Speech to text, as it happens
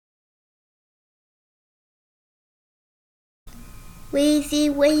Weezy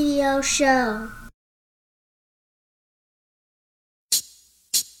Radio Show.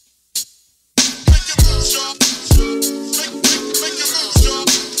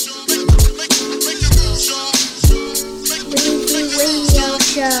 Weezy Radio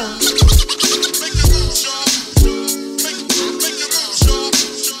Show.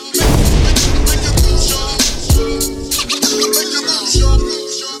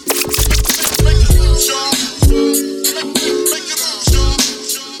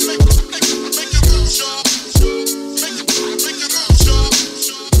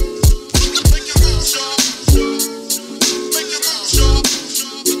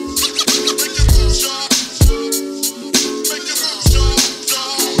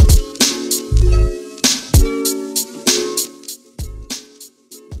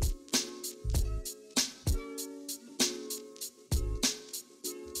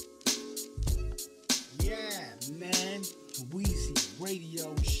 Man, Weezy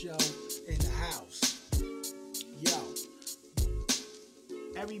Radio Show in the house. Yo,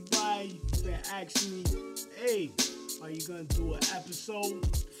 everybody been asking me, hey, are you gonna do an episode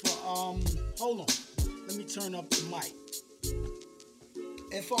for hold on, let me turn up the mic.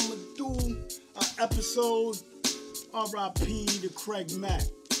 If I'm gonna do an episode, R.I.P. to Craig Mack.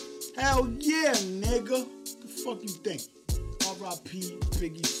 Hell yeah, nigga. The fuck you think? R.I.P.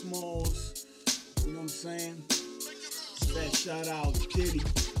 Biggie Smalls. You know what I'm saying? That shout out Diddy,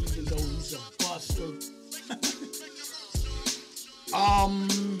 even though he's a buster.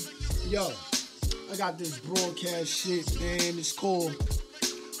 Yo, I got this broadcast shit, man. It's called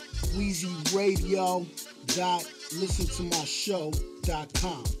Weezy Radio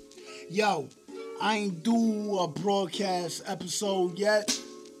 .listentomyshow.com. Yo, I ain't do a broadcast episode yet.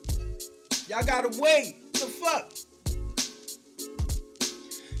 Y'all gotta wait. The fuck?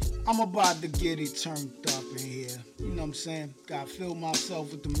 I'm about to get it turned up in here. You know what I'm saying? Gotta fill myself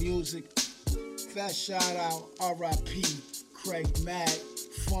with the music. Fat shout out, R.I.P. Craig Mack,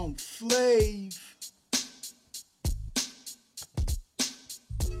 Funk Flav.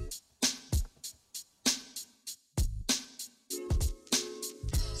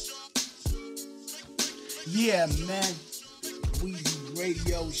 Yeah, man. Weezy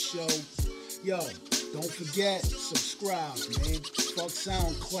Radio Show. Yo, don't forget, subscribe, man. Fuck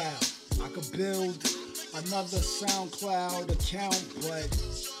SoundCloud. I could build another SoundCloud account, but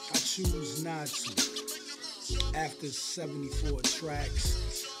I choose not to. After 74 tracks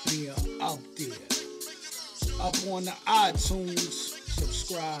being up there. Up on the iTunes,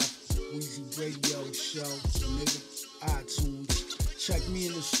 subscribe. Weezy Radio Show, nigga. iTunes. Check me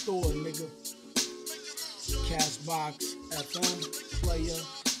in the store, nigga. Castbox FM, Player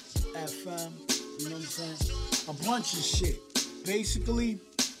FM, you know what I'm saying? A bunch of shit. Basically,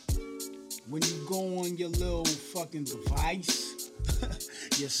 when you go on your little fucking device,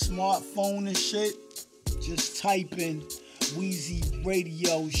 your smartphone and shit, just type in Weezy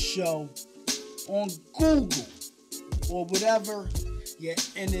Radio Show on Google or whatever your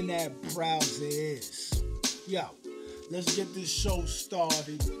internet browser is. Yo, let's get this show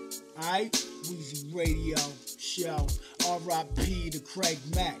started. Alright? Weezy Radio Show. R.I.P. to Craig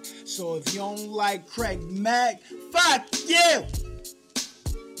Mack. So if you don't like Craig Mack, fuck you!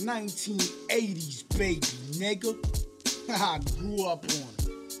 1980s baby, nigga. I grew up on it.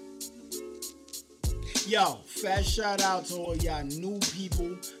 Yo, fat shout out to all y'all new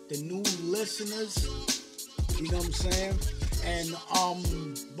people, the new listeners. You know what I'm saying? And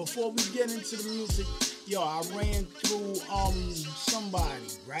before we get into the music, yo, I ran through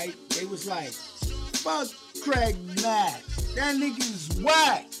somebody, right? They was like, fuck Craig Mack. That nigga's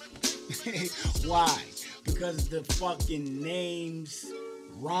whack. Why? Because the fucking names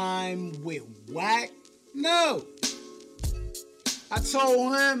rhyme with whack? No. I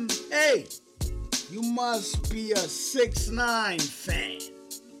told him, hey, you must be a 6ix9ine fan.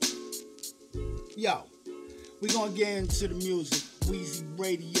 Yo, we gonna get into the music. Weezy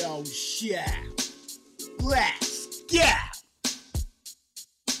Radio Show. Let's go!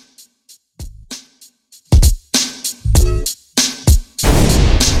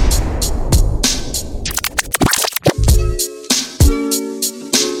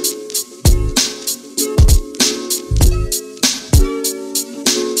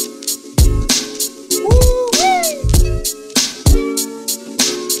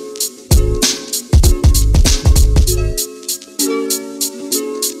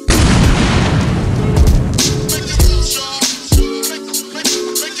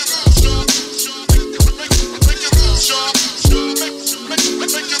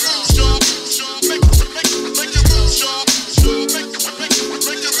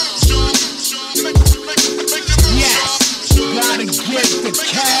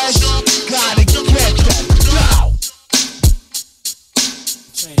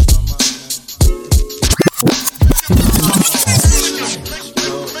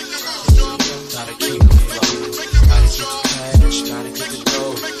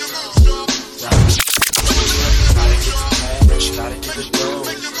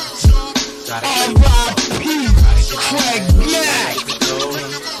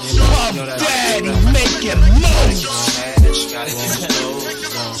 Daddy making moves. Gotta get the dough.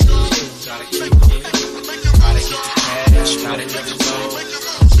 Gotta keep it. Gotta get the cash. Gotta get the dough.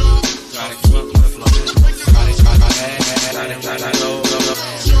 Gotta keep it flowing. Gotta get the cash. Gotta get the dough.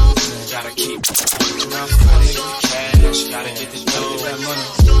 Gotta keep it. Gotta get the cash. Gotta get the dough.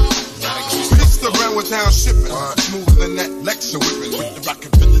 Gotta keep it. It's the railway town shipping. Smoother than that lecture whipping. With the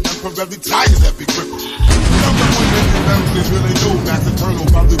rocket for the temporary tires that be gripping. Number one in the families really new. Mass Eternal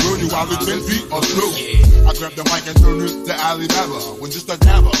about to burn you while the 10 feet are through. I grab the mic and turn it to Alibaba. When just a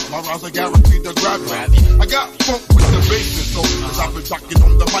dabber, my rhymes are guaranteed to grab you. I got funk with the bass so cause I've been rocking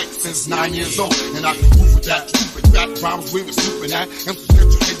on the mic since 9 years old. And I can prove with that stupid fat rhymes we were snooping at. And to get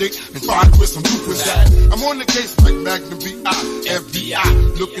your headache and find where some loop is at. I'm on the case like Magnum B.I.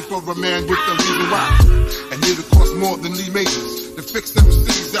 FBI. Looking for a man with the reason why. And it'll cost more than Lee Majors to fix them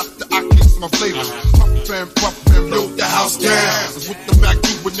cities after I kick my flavors. Puff and load the house down. That's what the Mac do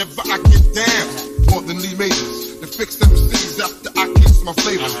whenever I get down. More than Lee Majors to fix them cities after I kick my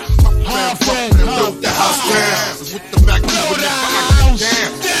flavors. Puff and load the house down. That's what the Mac do whenever I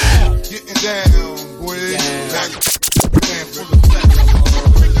get down. Getting down, boy. Back down for the flat.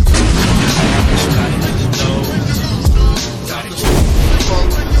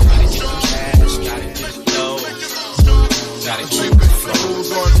 Gotta keep it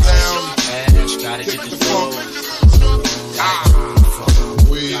flows on down. Gotta get the funk.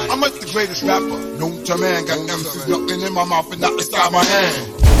 I'm like the greatest rapper known to man. Got MCs knocking in my mouth and not inside my hand.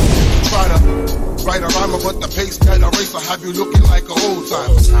 Try to write a rhyme, but the pace that eraser have you looking like a old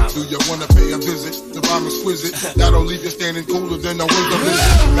timer. Do you wanna pay a visit? The rhyme exquisite. That'll leave you standing colder than a winter visit.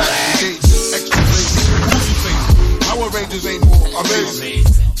 Back to gate, extra lazy, who's face. Power Rangers ain't more amazing.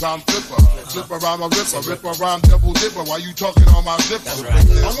 Rhyme flipper rhyme a ripper rhyme double dipper. Why you talking on my zipper?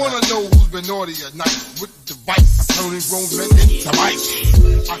 I wanna know who's been naughty at night with the device, turning grown men into mice.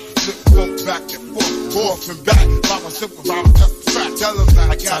 I can flip funk back and forth and back. Rhyme a simple rhyme just track. Tell them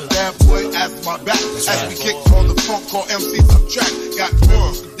that I got that boy as my back. As we kick on the funk called MC Subtract. Got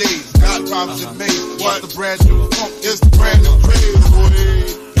rhymes for days, got rhymes in May. What's the brand new funk? It's the brand new craze, boy.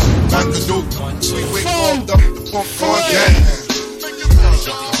 Back the dope, we wake on the funk on down.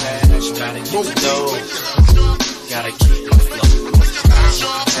 Gotta get the dough. Gotta keep it flowing.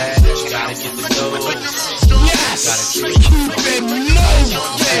 Gotta get the dough. Yes! Gotta keep Keep it moving!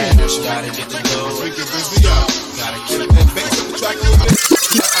 Gotta get the dough. Gotta keep it Bass up the track a little bit.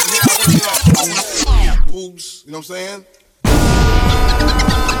 Boobs, you know what I'm saying?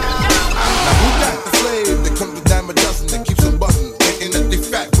 Now who got the flame that comes to dime a dozen that keeps them buzzing? Thinking that they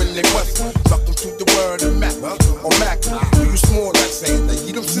fat when they bust. Welcome to the world of Mac. Or Mac. Do you small like saying that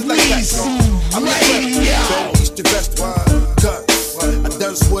you don't sit like that? I'm like that. East to West. Cause I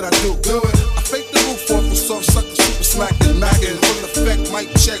does what I do. I fake the roof off a soft sucker, super smacking, knocking. Full effect, mic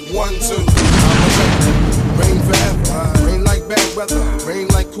check 1, 2. Rain forever. Rain like bad weather. Rain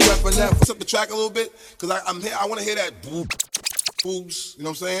like whoever never. Up the track a little bit. Cause I'm here. I wanna hear that boobs. You know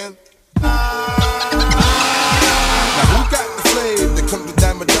what I'm saying? Now who got the flame that comes to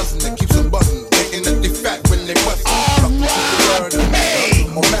dime a dozen that keeps them buzzing? Thinking that they fat when they bust. Welcome to the world of Mac.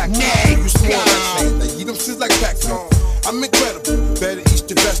 Or Mac. You small like saying that you don't sit like packs on. I'm incredible. Better east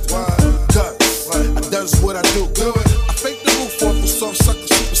to west. Cause I does what I do. I fake the roof off a soft sucker,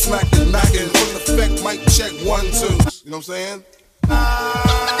 super smacking, knocking. Full effect, mic check 1, 2. You know what I'm saying?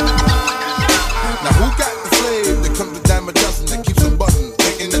 Now who got the flame that comes to dime a dozen that keeps them buzzing?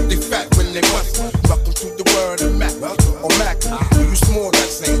 Thinking that they fat when they bust. Welcome to the world of Mac. Or Mac. You small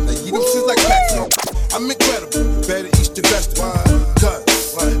like saying that you don't sit like packs on. I'm incredible. Better east to west. Cause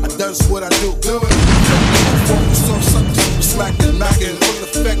I does what I do. Focus on something, super smacking, knocking. Full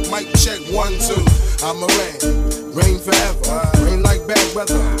effect, mic check 1, 2. I'm a rain forever. Rain like bad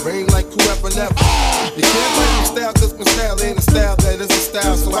weather. Rain like whoever never. You can't like my style, cause my style ain't a style that is a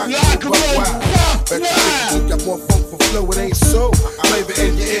style. So I can go buck wild. Bet you got more funk for flow, it ain't so. Flavor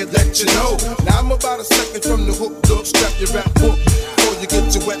in your ear, let you know. Now I'm about a second from the hook, look, strap your rap book. Before you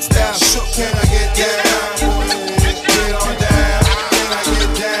get your wet style shook, can I get down? Get on down. Can I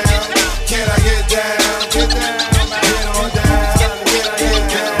get down? Can I get down? Get down. Get on down. Can I get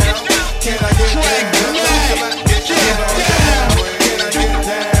down? Can I get down? Get on down. Can I get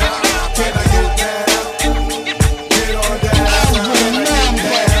down? Can I get down? Get on down.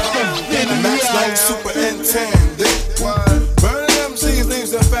 Max like superintendent. Burning MCs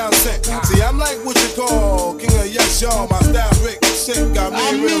leaves and found scent. See, I'm like what you call king of yes, y'all. My style Rick sick, got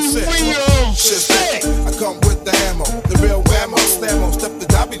me real sick. Shit sick. I come with the ammo, the real whammo, slammo, step the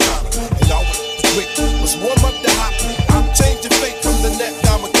dobby dollar. And y'all with the quick, let's warm up the hot. I'm changing fate from the net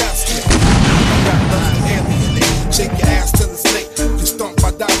down my casket. I got nothing to alienate. Shake your ass to the snake, you stomp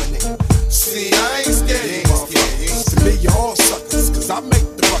my dominate.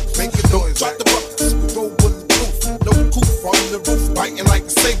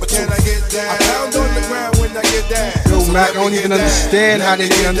 don't even understand how they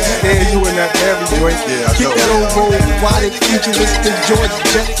didn't understand you in that Mary joint. Yeah, I Kick know. that old robotic futuristic George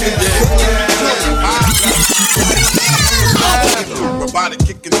Jetson. Robotic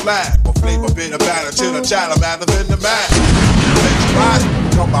kicking flag, or flavor bit of batter, chitter chatter, matter in the mat. Make your body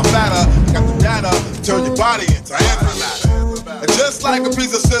become my fatter. Got the data, turn your body into antimatter. And just like a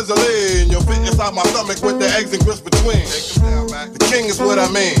piece of sizzling, you'll fit inside my stomach with the eggs and grits between. The king is what I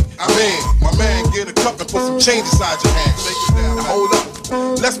mean. My man, get a cup and put some change inside your hand. Now hold up,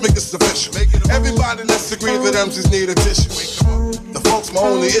 let's make this official. Everybody, let's agree that MCs need a tissue. The folks, my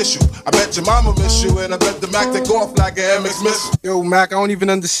only issue. I bet your mama miss you, and I bet the Mac take off like an MX missile. Yo, Mac, I don't even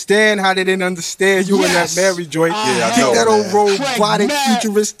understand how they didn't understand you in that Mary joint. Yeah, I Kick know, that old man. robotic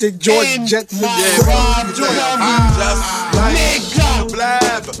futuristic George Jetson. I'm just like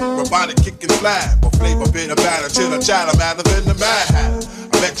blab, robotic kicking flab, or flavor bit of batter, chitter chatter, matter than the mad hatter.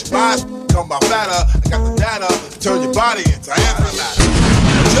 I bet your body become my fatter. I got the data, turn your body into antimatter.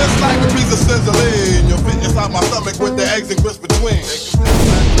 Just like a piece of sizzling, you'll fit inside my stomach with the eggs and grits between.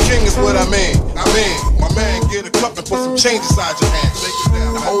 The king is what I mean. My man, get a cup and put some change inside your hand.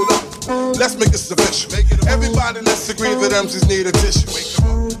 Now hold up, let's make this official. Everybody, let's agree that MCs need a tissue.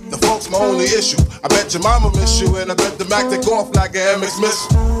 The folks, my only issue. I bet your mama miss you, and I bet the Mac take off like an MX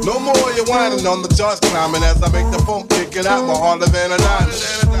missile. No more you whining on the charts climbing as I make the phone kicking out more harder than a diamond.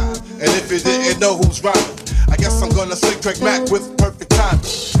 And if you didn't know who's rhyming, I guess I'm gonna sing Craig Mack with perfect timing.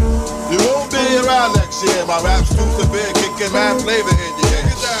 You won't be around next year. My rap's too severe, kicking mad flavor in your ear.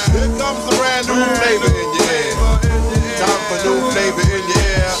 Here comes a brand new flavor in your ear. Time for new flavor in your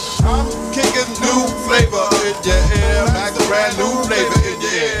ear. I'm kicking new flavor in your ear. Max a brand new flavor in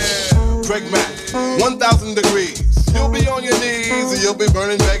your ear. Craig Mack, 1,000 degrees. You'll be on your knees and you'll be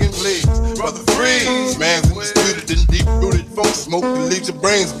burning, begging, please. Brother Freeze, man's undisputed and deep-rooted funk smoke that leaves your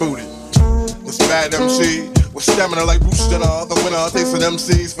brains booted. This bad MC with stamina like Bruce Jenner, the winner takes an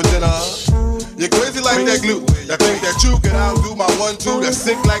MCs for dinner. You're crazy like that glue. I think that you can outdo my 1-2 that's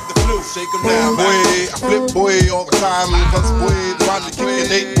sick like the flu. Shake 'em down, boy. I flip boy all the time. Cause boy, trying to kick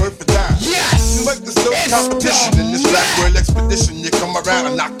an 8 worth of time. Yes! Like there's no competition in this rap world expedition. You come around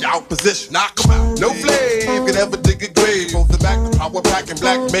and knock you out position. Knock 'em out. No flame can ever dig a grave. Both the back, the power pack and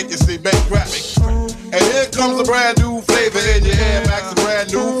black make you see make crap. And here comes a brand new flavor in your ear. Max a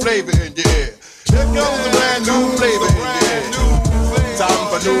brand new flavor in your ear. Here comes a brand new flavor in your ear. Time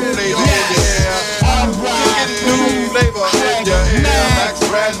for new flavor in your ear. Kicking new flavor in your ear. Max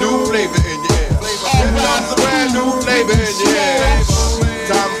brand new flavor in your ear. Here comes a brand new flavor in your ear.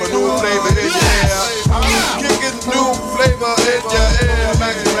 Time for new flavor in your ear. I'm kicking new flavor in your ear.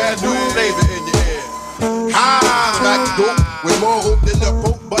 Max brand new flavor in your ear. Ah, Max dope with more hope than the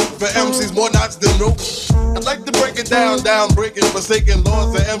Pope, but for MCs more knots than rope. I'd like to break it down, breaking, forsaken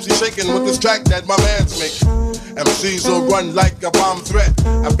laws of MC shaking with this track that my man's making. MCs will run like a bomb threat,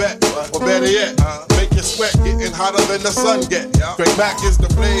 I bet, or better yet, make you sweat, getting hotter than the sun get. Craig Mack is the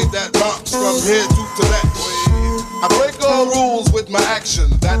blade that bumps from here to Tibet. I break all rules with my action,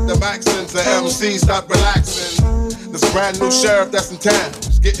 that the max sends the MC stop relaxing. This brand new sheriff that's in town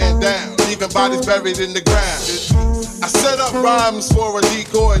is getting down, leaving bodies buried in the ground. I set up rhymes for a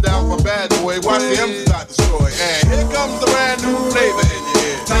decoy down for bad boy, watch the MCs I destroy. And here comes the brand new flavor in your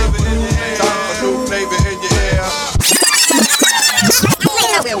ear. Time for new flavor in your ear.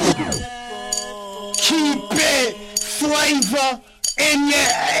 Keep it flavor in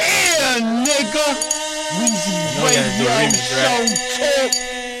your ear, nigga. Weezy Radio Show Tip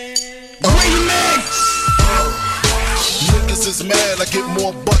Remix. Niggas is mad, I get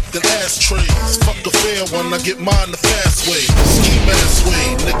more butt than ashtrays. Fuck a fair one, I get mine the fast way. Ski mask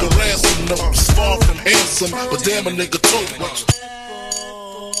way, nigga ransom notes. Far from handsome, but damn a nigga tote.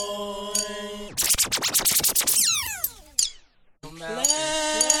 You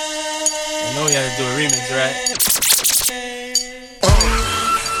know you had to do a remix, right?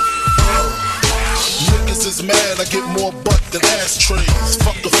 Niggas is mad, I get more butt than ashtrays.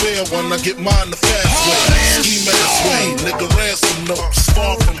 Fuck a fair one, I get mine the fast way. Ski mask way, nigga ransom notes.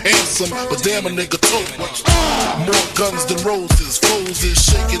 Far from handsome, but damn a nigga tote. More guns than roses, foes is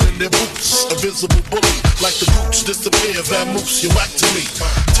shaking in their boots. A visible bully, like the boots disappear. Vamoose, you whack to me.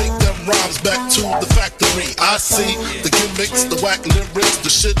 Take them rhymes back to the factory. I see the gimmicks, the whack lyrics. The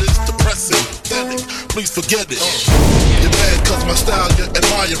shit is depressing, pathetic. Please forget it. You're mad cause my style you're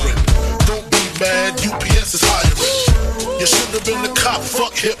admiring. Don't be mad, UPS is hiring. You should have been a cop,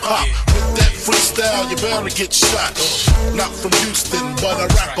 fuck hip-hop. With that freestyle, you better get shot. Not from Houston, but I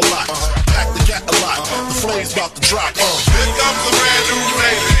rap a lot. Pack the gat a lot, the flame's about to drop. Here comes a brand new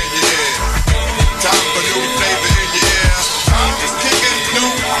flavor in your ear. Time for new flavor in your ear. I'm just kicking new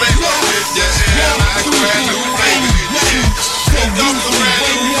flavor in your ear. Brand new flavor in your ear.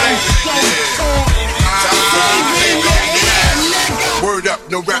 Word up,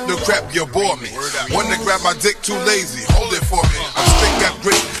 no rap, no crap, you bore me. Wanna grab my dick, too lazy, hold it for me. I'm straight, got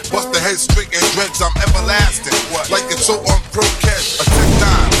grit, bust the head straight and dreads, I'm everlasting. Like it's so on pro cash, a tech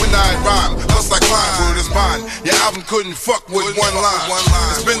time. When I rhyme, just like climb, word is mine. Your album couldn't fuck with one line.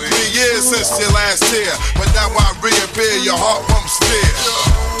 It's been 3 years since your last tear, but now I reappear, your heart pumps fear.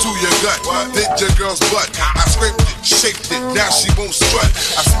 To your gut, did your girl's butt. I scraped it, shaped it, now she won't strut.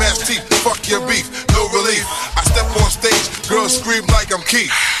 I smash teeth, fuck your beef, no relief. I step on stage, girls scream like I'm Keith.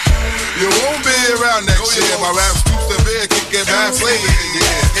 You won't be around next year. My rap's too severe, kicking bad flavor in your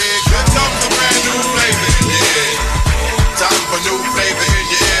ear. Good time for brand new flavor in your ear. Time for new flavor in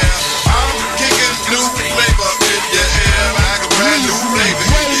your ear. I'm kicking new flavor in your ear. I got brand new flavor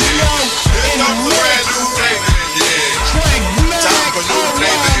in your ear. Good time for brand new flavor in your ear. Time for new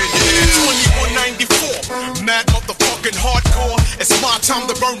flavor in your ear. 2194, mad motherfucking hardcore. It's my time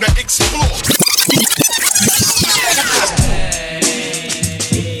to burn to explore.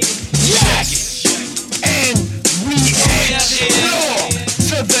 Yes, and we explore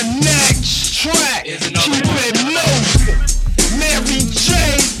to the next track. Keep it low. Mary J,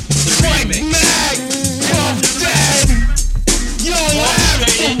 Frank Mac, Puff Daddy, Young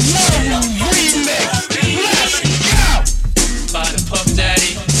Afro remix. Let's go. By the Puff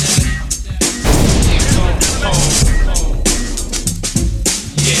Daddy.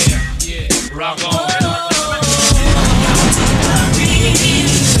 Yeah, rock on.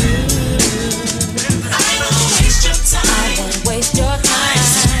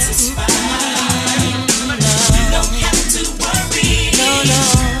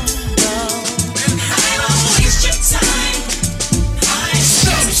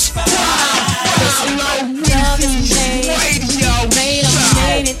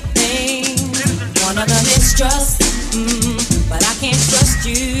 Trust, but I can't trust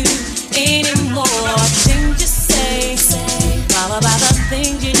you anymore. Things you say, all about the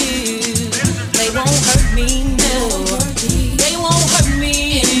things you do, they won't hurt me, no. They won't hurt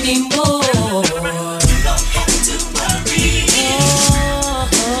me anymore. You don't have to worry.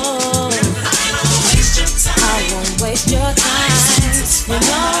 I won't waste your time. You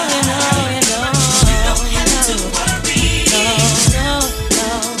know. You don't have to worry. No.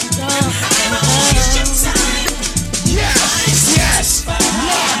 Yes,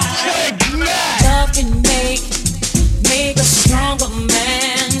 love can make a stronger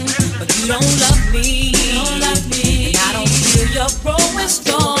man, but you don't love me. And I don't feel you're growing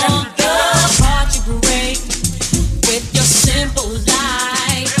stronger. Heart you break with your simple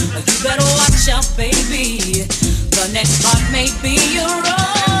lie. You better watch out, baby. The next part may be your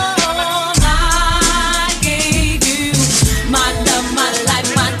own. I gave you my love, my life,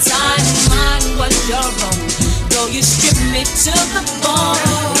 my time. Mine was your own. Though you stripped me to the bone.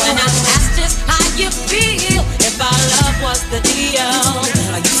 When I asked just how you feel, if our love was the deal,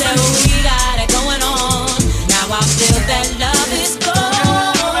 you said we got it going on. Now I feel that love is gone.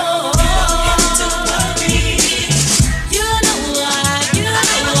 You don't have to worry. You know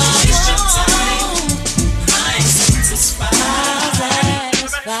I waste your time. I'm satisfied.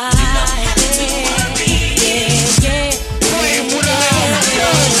 You don't have to worry. Yeah.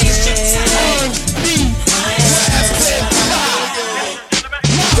 Waste your time.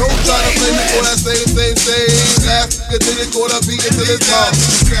 Don't try to play me for that same laugh. Continue to beat until it's gone.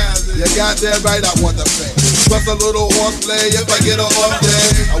 You goddamn right, I want the fame. Plus a little horseplay if I get a off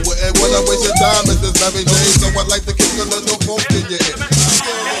day. I wouldn't wanna waste your time at this very day, so I'd like to kick a little funk in your ear.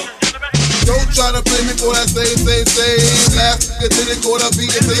 Don't try to play me for that same laugh. Continue to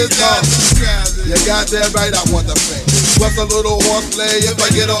beat until it's gone. You goddamn right, I want the fame. Plus a little horseplay if I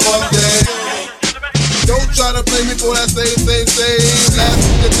get a off day. Don't try to play me for that same laugh.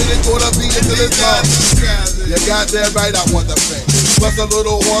 Continue to beat until it's gone. You goddamn right, I want the fame. Plus a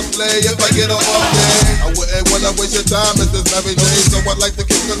little horseplay if I get a off day. I wouldn't wanna waste your time at this very day, so I'd like to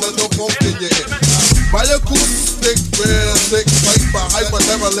kick a little funk in your ear. My acoustic, real sick,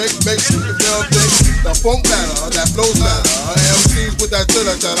 hyper-derelict, makes you feel thick. The funk matter, that flows matter. MCs with that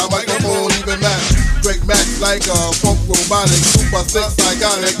chitter-chatter, microphone even matter. Great Max like a funk robotic, super sick,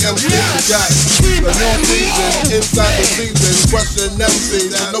 psychotic, MC got it. The new season, inside the season, crushing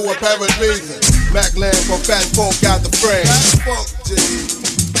MCs for no apparent reason. Mac land for fat folk got the phrase. Funk G.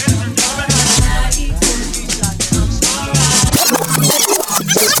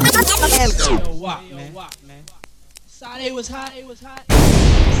 Yo, walk, man. Side A was hot.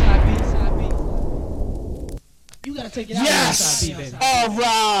 Side B. You gotta take it out. Yes! baby. R.I.P.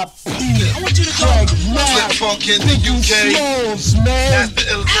 I want you to go. Flip Funk in the UK. Smalls, man. That's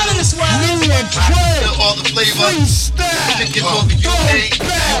the Out of this world. Me and Craig. all the flavor. Freestyle. Kick it for the UK.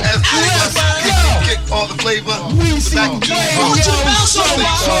 US flavor. Kick all the flavor. We see Back to the Radio want you to bounce on the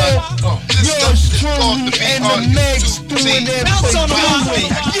Show. This stuff Yours is called the truly and BR the Megs doing that Bounce on the for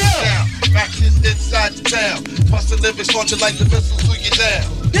rock. you. Yeah. Back is inside the town. Bust the lyrics, launch it like the missile to you down.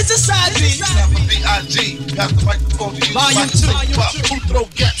 This is side B. Snap a B.I.G. Pass the microphone to you. Volume Like 2. Big Pop. Who throw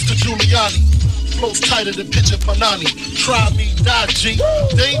gaps to Giuliani? Flows tighter than pitch Panani. Try me, die G.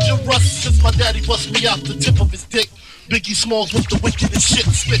 Dangerous since my daddy bust me out the tip of his dick. Biggie Smalls with the wickedest shit.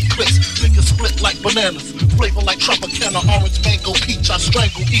 Spit clips, niggas split like bananas. Flavor like Tropicana, orange, mango, peach. I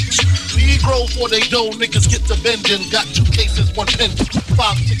strangle each. Negro for they dough, niggas get to bending. Got 2 cases, 1 pendant.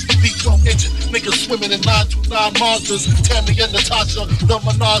 560 V12 engine. Niggas swimming in 929 monsters. Tammy and Natasha, the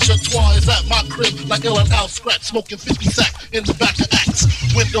menage a trois is at my crib like Ellen Al Scratch. Smoking 50 sack in the back of Axe.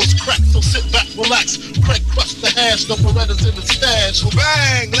 Windows cracked, so sit back, relax. Craig crushed the hash, the Berettas in the stash.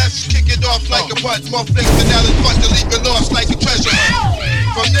 Bang! Let's kick it off like a butt. More flicks than Alan Butt to leave it lost like a treasure.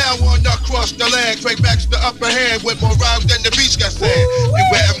 From now on, across the land, Craig backs the upper hand with more rhymes than the beach got sand. You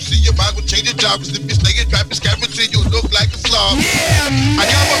wear MC, your mind will change your job. Cause if you stay in traffic, guarantee you look like a slob. I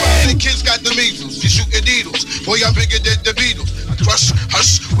got my rhymes and kids got the measles. You shooting needles. Boy, I'm bigger than the Beatles. I crush,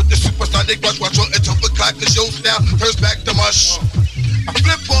 hush, with the supersonic rush. Watch your uppercut, cause your style turns back to mush. I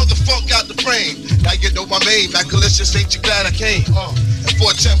flip all the funk out the frame. Now you know my name. Macalicious, ain't you glad I came? And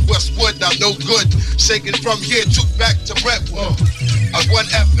 410 Westwood, I'm no good. Shaking from here to back to Brentwood. A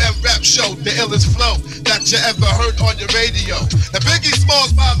 1FM rap show, the illest flow that you ever heard on your radio. Now Biggie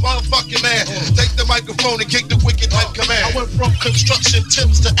Smalls, my motherfucking man. Take the microphone and kick the wicked type command. I went from construction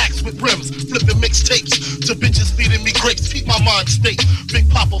Timbs to axe with rims, flipping mixtapes to bitches feeding me grapes. Keep my mind state. Big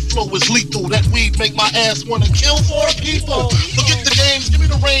Papa flow is lethal. That weed make my ass wanna kill 4 people. Forget the games, give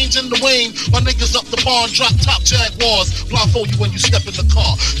me the range and the wane. My niggas up the pond, drop top Jaguars. Blindfold you when you step in the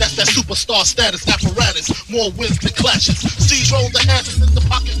car. That's that superstar status apparatus. More wins than clashes. Siege roll the asses in the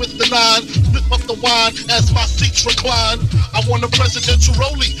pocket with the 9. Whip up the wine as my seats recline. I want a presidential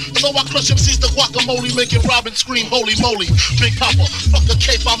rollie, so I crush MCs the guacamole, making Robin scream holy moly. Big Papa, fuck a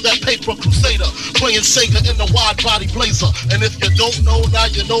cape, I'm that paper crusader, playing Sega in the wide body blazer. And if you don't know, now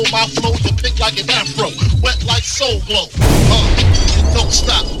you know my flow. You pick like an afro, wet like Soul Glow. Don't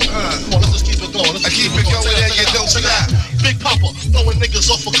stop. Come on, let's just keep it going. I keep it going and you don't stop. Big Papa, throwing niggas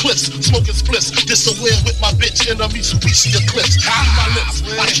off of cliffs, smoking spliffs, disaware with my bitch in a Mitsubishi Eclipse. Eat my lips,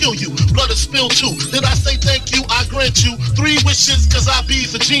 I kill you, blood is spilled too. Did I say thank you? I grant you 3 wishes, cause I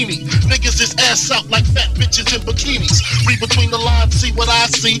be's a genie. Niggas is ass out like fat bitches in bikinis. Read between the lines, see what I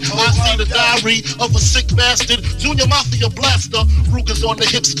see. I see the diary of a sick bastard. Junior Mafia blaster. Rugers on the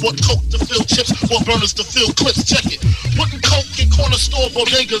hips, bought coke to fill chips, or burners to fill clips. Check it. Putting coke in corner store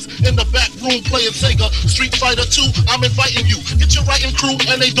bodegas, in the back room playing Sega. Street Fighter 2, I'm inviting you. Get your writing crew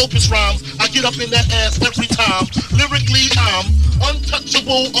and they dopest rhymes. I get up in that ass every time. Lyrically, I'm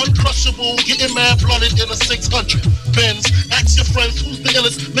untouchable, uncrushable, getting mad blooded in a 600 Benz. Ask your friends who's the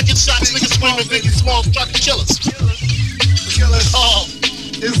illest. Licking shots, niggas screaming, Biggie Smalls try to kill us. Oh,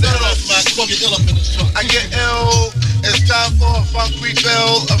 Is let that it off, man. Go get ill up in this truck. I get ill. It's time for a funk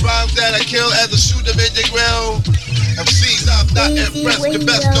refill. A rhyme that I kill as a shooter in the grill. MCs, I'm not impressed. The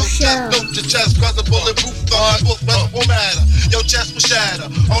best, no chest, no to chest. Cause a bulletproof thought won't matter. Your chest will shatter.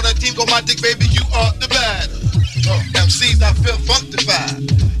 On that team, go my dick, baby, you are the batter. MCs, I feel funkified.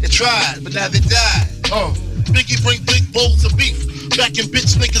 They tried, but now they died. Biggie bring big bowls of beef. Backing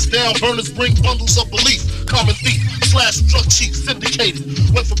bitch niggas down, burners bring bundles of belief. Common thief, slash drug chief, syndicated.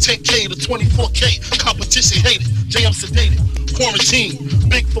 Went from 10K to 24K, competition hated. JM sedated, quarantine,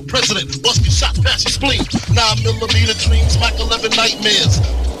 big for president. Bust me shots past your spleen. 9mm dreams, Mac 11 nightmares.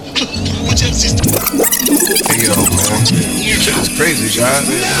 Which MC's Hey yo, man, shit is crazy, guys.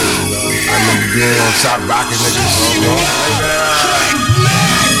 I remember being on top rocking niggas, you know.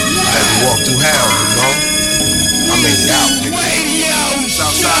 As we walk through hell, you know. I mean, out, nigga.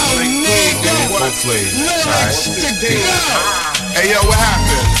 Southside, both flames. Hey yo, what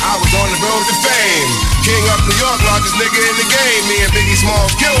happened? I was on the road to fame. King of New York, largest nigga in the game. Me and Biggie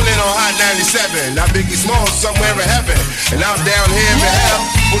Smalls killing it on Hot 97. Now Biggie Smalls somewhere in heaven, and I'm down here in hell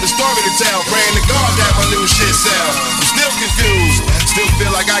with a story to tell. Praying to God that my new shit sell. I'm still confused, still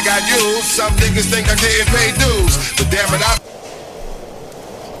feel like I got used. Some niggas think I didn't pay dues, but damn it, I.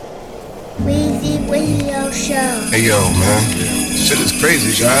 Weezy Radio Show. Hey yo, man, shit is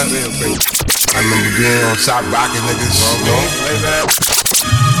crazy, guys. I remember being on top rocking niggas, you know.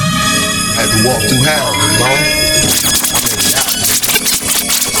 Had to walk through hell, you know. I mean, out.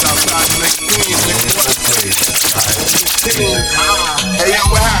 Southside, Queens, nigga, what a place. team. Hey, yo,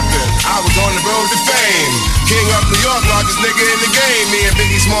 what happened? I was on the road to fame. King of New York, largest nigga in the game. Me and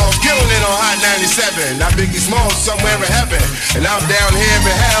Biggie Smalls killing it on Hot 97. Now Biggie Smalls somewhere in heaven, and I'm down here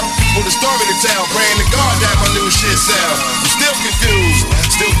in hell with a story to tell. Praying to God that my new shit sell. I'm still confused,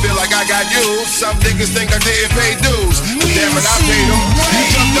 still feel like I got used. Some niggas think I didn't pay dues, but damn it, I paid them.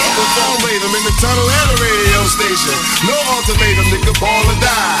 He jumped up before I made him in the tunnel and the radio station. No ultimatum, nigga, ball or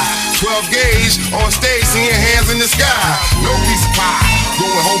die. 12 gauge on stage, seeing hands in the sky. No piece of pie,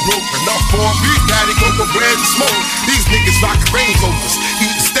 going home broke enough for a beef patty, cocoa bread and smoke. These niggas rockin' Range Rovers,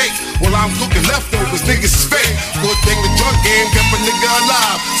 eating steak while I'm cooking leftovers. Niggas is fake. Good thing the drug game kept a nigga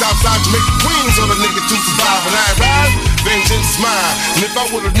alive. Southside Jamaica Queens on a nigga to survive. And I ain't ride, vengeance is mine. And if I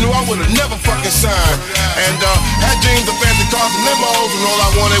would've knew, I would've never fucking signed. And had dreams of fancy cars and limos, and all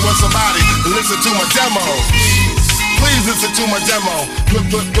I wanted was somebody to listen to my demo. Please listen to my demo.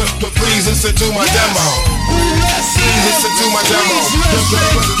 Please listen to my demo. Please listen to my demo.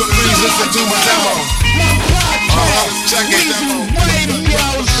 Please listen to my demo. Check it, demo.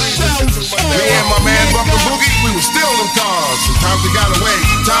 Me and my man Bumpin' Boogie, we was stealing them cars. Sometimes we got away,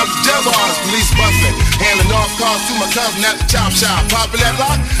 times the jail bars, police bustin', handing off cars to my cousin at the chop shop, popping that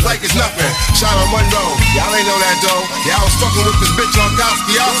lock like it's nothing. Shot on Monroe, y'all ain't know that though. Y'all was fucking with this bitch on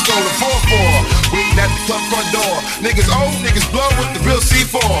Kowski, I was going to 4-4, waiting at the club front door. Niggas old, niggas blow with the real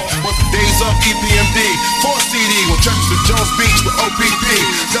C4. What's the days of EPMD? 4 CD when churches to Jones Beach with OPP.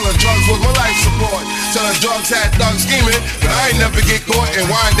 Selling drugs was my life support. Selling drugs had thugs scheming, but I ain't never get caught in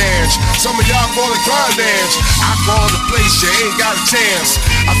wine dance. Some of y'all call it crime dance. I call the place, you ain't got a chance.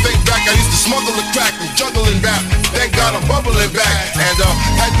 I think back, I used to smuggle the crack and juggling rap. Thank God I'm bubbling back. And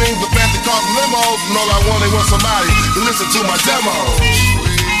had dreams of fancy cars and limos, and all I wanted was somebody to listen to my demo.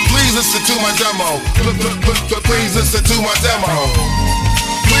 Please listen to my demo. Please listen to my demo.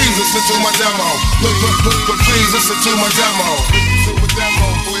 Please listen to my demo. Please listen to my demo. Please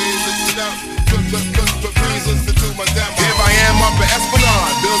listen to my demo. Here I am up at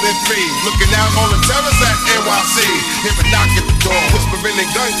Esplanade, building 3, looking out on the terrace at NYC. Hear a knock at the door, whispering and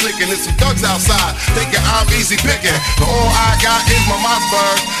gun clicking. There's some thugs outside, thinking I'm easy picking. But all I got is my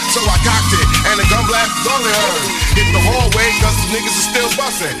Mossberg, so I cocked it, and the gun blast is all it heard. Hit the hallway, cause the niggas are still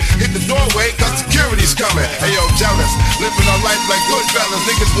busting. Hit the doorway, cause security's coming. Hey yo, jealous, living our life like good fellas.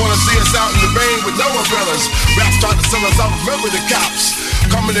 Niggas wanna see us out in the rain with no umbrellas. Raps trying to sell us, I remember the cops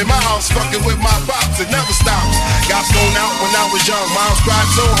coming in my house, fucking with my pops. It never stops. Got stoned out when I was young. Moms cried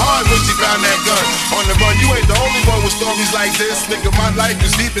so hard when she found that gun. On the run, you ain't the only one with stories like this. Nigga, my life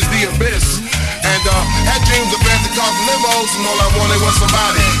is deep as the abyss. And had dreams of fancy cars and limos, and all I wanted was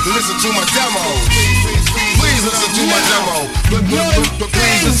somebody to listen to my demos. Please listen to my demo.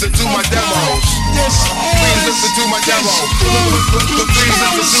 Please listen to my demos. Please listen to my demo. Please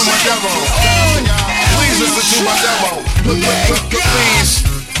listen to my demo. Please listen to my demo. Please.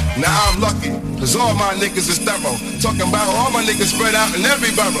 Now I'm lucky, cause all my niggas is thorough. Talking about all my niggas spread out in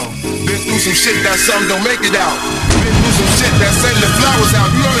every borough. Been through some shit that some don't make it out. Been through some shit that send the flowers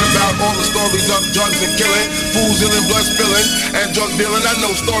out. You heard about all the stories of drugs and killing, fools dealing, blood spilling, and drug dealing. I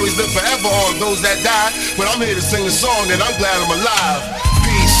know stories live forever on those that die, but I'm here to sing a song that I'm glad I'm alive.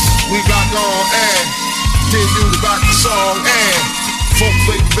 Peace, we rock on and continue to rock the song and folk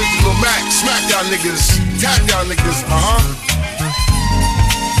flavor original Mac. Smack y'all niggas, tap y'all niggas,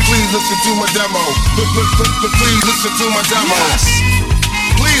 Please listen to my demo. Please listen to my demo.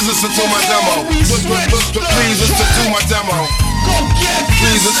 Please listen to my demo. Please listen to my demo.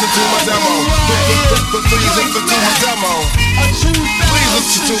 Please listen to my demo. Please listen to my demo. Please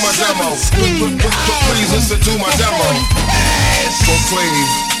listen to my demo. Please listen to my demo. Go Flav.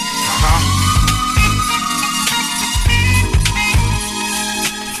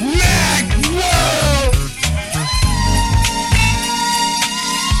 Mac World.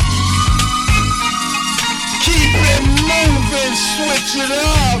 Keep it moving, switch it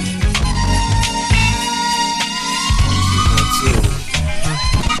up.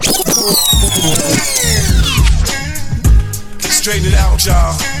 Straighten it out,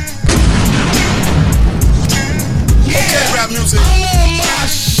 y'all. Okay, rap music. I'm on my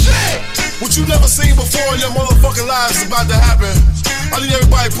shit. What you never seen before in your motherfucking lives is about to happen. I need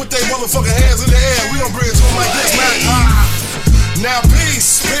everybody put their motherfucking hands in the air. We gon' bring it to them like this, man. Now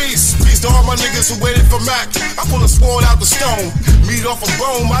peace, peace, peace to all my niggas who waited for Mac. I pull a sword out the stone, meat off a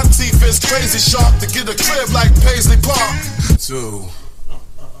bone. My teeth is crazy sharp to get a crib like Paisley Park. Two.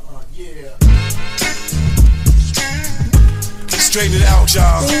 Straighten it out,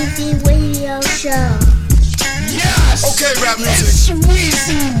 y'all. Weezy Radio Show. Yes. Okay, rap music. It's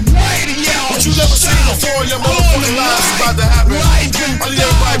Weezy Radio. What you never seen before in your motherfucking lives is about to happen. I need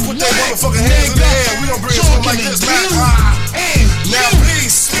everybody put their motherfucking hands in the air. We gon' bring it to them like this, man.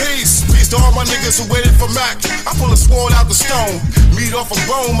 Mac, I pull a sword out the stone. Meat off a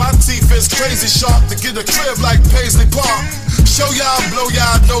bone, my teeth is crazy sharp to get a crib like Paisley Park. Show y'all, blow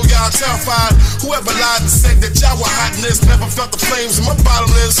y'all, know y'all terrified. Whoever lied to say that y'all were hot in this, never felt the flames in my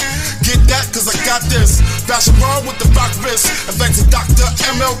bottomless. Get that, cause I got this. Fashion wrong with the rock wrist. Affected Dr.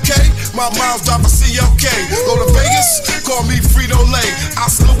 MLK, my mom's drive a CLK. Go to Vegas, call me Frito-Lay.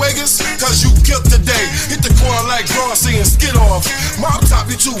 Hasta Vegas, cause you killed today. Hit the corner like Rossi and skid off. Mom top,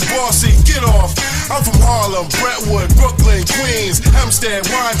 you too bossy, get off. I'm from Harlem, Brentwood, Brooklyn, Queens, Hempstead,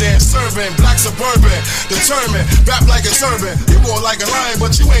 Wyandan, Serving, Black Suburban, determined, rap like a servant. You more like a lion,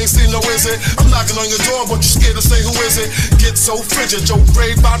 but you ain't seen no wizard. I'm knocking on your door, but you scared to say who is it. Get so frigid, your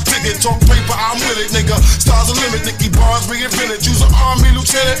grade by ticket. Talk paper, I'm with it, nigga. Stars are limit, Nicky Barnes reinvented. Use an army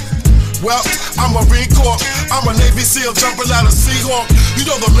lieutenant. Well, I'm a Marine Corps, I'm a Navy SEAL jumping out of Seahawk. You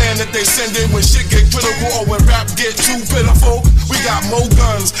know the man that they send in when shit get critical or when rap get too pitiful. We got more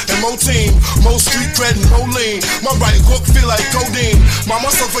guns and more team, more street cred and more lean. My right hook feel like codeine. My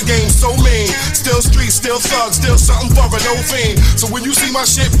muscle for game so mean. Still street, still thug, still something for an old fiend. So when you see my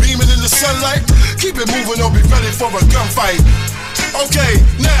shit beaming in the sunlight, keep it moving or be ready for a gunfight. Okay,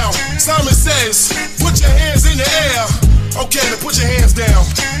 now, Simon says, put your hands in the air. Okay, now put your hands down.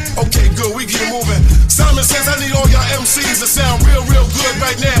 Okay, good, we keep moving. Simon says, I need all y'all MCs to sound real, real good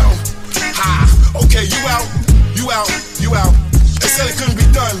right now. Ha, okay, you out, you out, you out. They said it couldn't be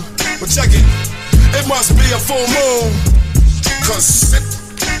done, but check it. It must be a full moon. Cause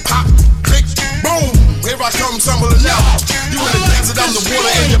pop, click, boom. Here I come tumbling out. You in the desert, I'm the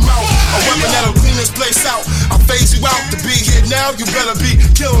water in your mouth. A weapon that'll clean this place out. I phase you out. To be here now, you better be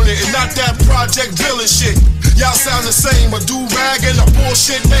killing it and not that Project Villain shit. Y'all sound the same, a do-rag and a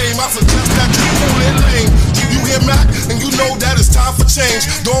bullshit name. I suggest that you pull it lame. You hear Mac, and you know that it's time for change.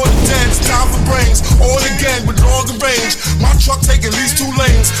 Dawn of dead, it's time for brains. On again with longer range. My truck take at least 2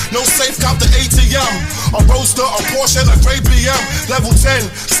 lanes. No safe, cop the ATM. A roadster, a Porsche, and a gray BM. Level 10,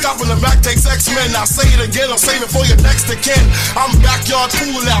 stopping the Mac takes X-Men. I say it again, I'm saving for your next of kin. I'm backyard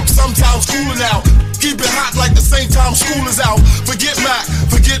cooling out, sometimes cooling out. Keep it hot like the same time school is out. Forget Mac,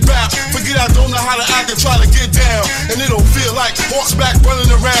 forget rap, forget I don't know how to act and try to get down. And it'll feel like horseback running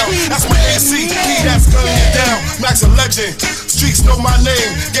around. That's my ACP, that's gunning it down. Mac's a legend, streets know my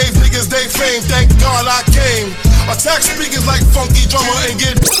name. Gave niggas they fame, thank God I came. Attack speakers like funky drummer and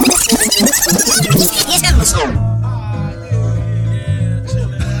get. Let's go.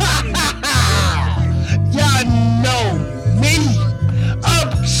 Y'all know me,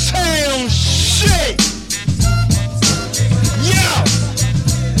 uptown shit. Yo,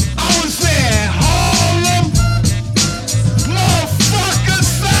 I was in Harlem,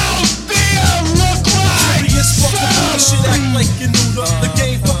 motherfuckers out there look like shit act like you knew the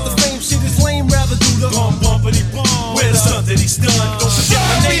game, fuck the fame, shit is lame, rather do the bumpity bump. Where the stuff that he's done, don't forget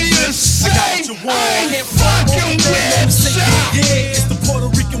my name, bitch. I got what you want. I ain't fucking with ya. Yeah, it's the Puerto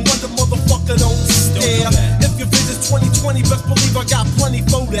Rican wonder, motherfucker, don't stare. If your visit's 2020, best believe I got plenty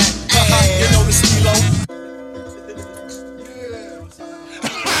for that. You know the stilo.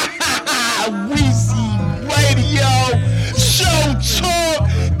 Weezy Radio, Show Talk,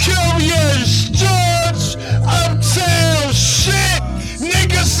 Curious George, Uptown shit.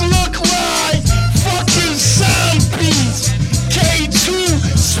 Niggas look like fucking zombies. K2,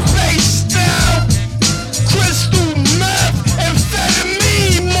 spaced out, crystal meth,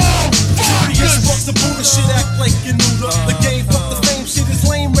 amphetamine, motherfuckers. Fuck the Buddha shit, act like you knew the game, fuck the fame, shit is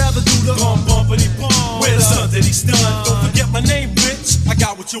lame, rather do the bumpity bump. Where the stuff that he's done, don't forget my name, bitch. I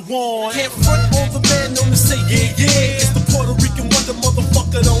got what you want. Can't front on the man known to say yeah, yeah. It's the Puerto Rican wonder,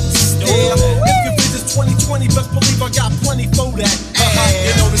 motherfucker, don't stare. If your visit's 2020, best believe I got plenty for that.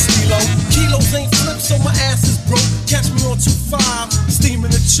 You know the stilo. Kilos ain't flipped, so my ass is broke. Catch me on 2-5,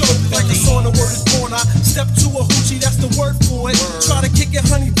 steaming the choke like a sauna word is born. I step to a hoochie, that's the word for it. Try to kick it,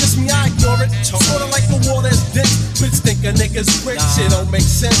 honey, diss me, I ignore it. Sorta like the wall that's dense. Bitch think a nigga's rich, shit don't make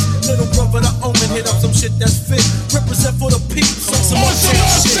sense. Little brother the omen, hit up some shit that's fit. Represent for the peeps, some uptown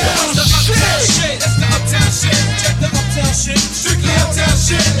shit. That's the uptown shit, that's the uptown shit. Check the uptown shit, strictly uptown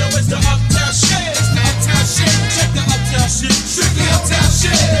shit. Yo, it's the uptown shit, that's the uptown shit. Check the uptown shit, strictly uptown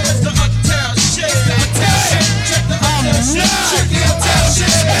shit. It's the uptown shit, the uptown shit. Check the uptown shit, strictly uptown shit.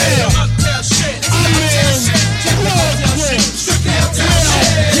 The uptown shit, it's the uptown shit. Check the uptown shit, strictly uptown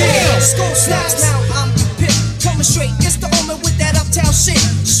shit. Yeah, school snaps, now I'm the pit. Coming straight, it's the owner with that uptown shit.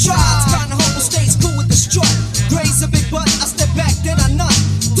 Strides, kinda humble, stays cool with the strut. Graze a big butt, I step back, then I nut.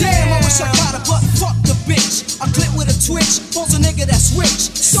 Damn, I wish I got a butt, fuck the bitch. I clip with a twitch, phone's a nigga that's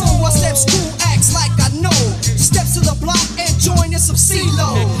rich. So I step school, acts like I know. Steps to the block and join in some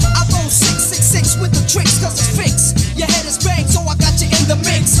CeeLo. I roll 666 with the tricks, cause it's fixed. Your head is banged, so I got you in the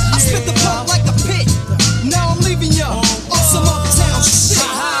mix. I spit the pump like a pit.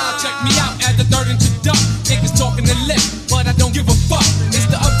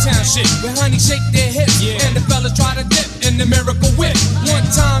 shit where honey shake their hips and the fellas try to dip in the miracle whip. One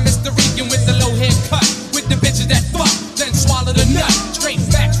time it's the Rican with the low haircut, with the bitches that fuck, then swallow the nut. Straight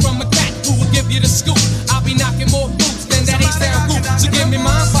facts from a cat who will give you the scoop. I'll be knocking more boots than that H-Town group. So give me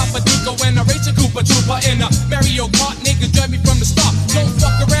mine, Papa Duco, and a Rachel Cooper Trooper in a Mario Kart. Niggas drive me from the start. Don't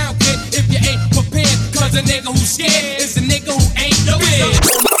fuck around, kid, if you ain't prepared. Cause a nigga who's scared is a nigga who ain't no big.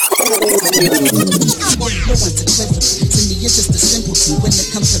 No one's equivalent. To me, it's just a simple thing. When it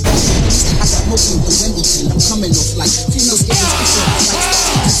comes to basketball, I got more from the Wimbledon. I'm coming off like females getting special.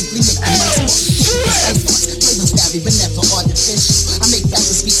 Physically make the nice flavors vary, but never artificial. I make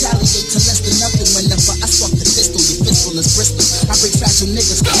rappers retaliate to less than nothing. Whenever I spark the pistol, your fistful is Bristol. I break fragile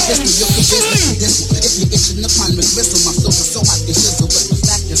niggas with pistol. You're convinced dismal. If you're itching upon the gristle, my flow is so hot they sizzle. But the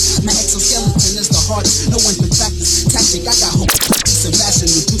fact is, my exoskeleton is the hardest. No one can practice tactic. I got hope. Some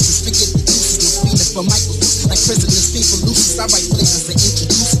rational juices, forget the juices. No feeling for Michaels. Like prisoners, people loses. I write flavors and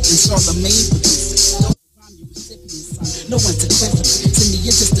introduce it. And Charlemagne produces. No one's equivalent. To me,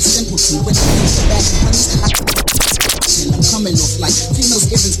 it's just a simple thing. When it comes to bad honey, I'm coming off like females'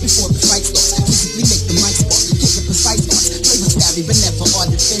 earrings before the fight starts. Physically make the mic spark, get the precise parts. Flavors vary, but never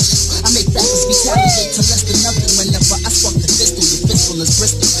artificial. I make rappers retaliate to less than nothing. Whenever I spark the pistol, your fistful is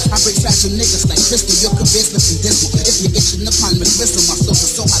Bristol. I break fragile niggas like crystal. Your career's looking dismal. If you're itching upon the gristle, my flow is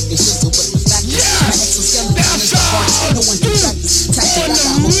so hot they sizzle. But the fact is, my exoskeleton is the hardest. No one can practice tactic. I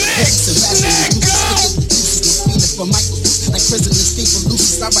got hope. It's irrational. Forget the juices. No feeling for Michaels. Like prisoners, people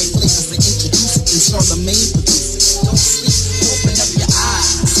loses. I write flavors and introduce it. And Charlemagne produces. Don't sleep, open up your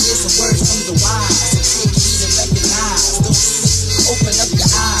eyes. Here's a word from the wise. So take heed and recognize. Don't sleep, open up your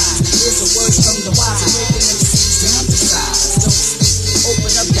eyes. Here's a word from the wise. Breaking them seas down to size. Don't sleep,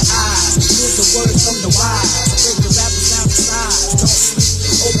 open up your eyes. Here's a word from the wise. Break the rappers down to size. Don't sleep,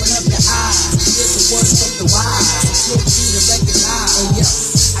 open up your eyes. Here's a word from the wise. So take heed and recognize. And yo,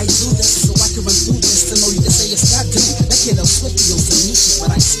 I do this so I can run through this. To know you can say it's not doing. That kid up swiftly on some new shit, but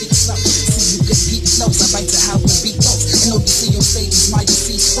I speak slow. See you get beat close. I write to how the beat goes. And ODC on stage is my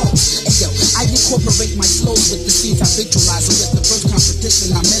deceased folks. And yo, I incorporate my flows with the scenes I visualize. And with the first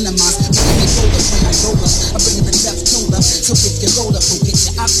competition I minimize. When I get rolled up, when I roll up, I bring the depth tool up. So if you roll up, don't get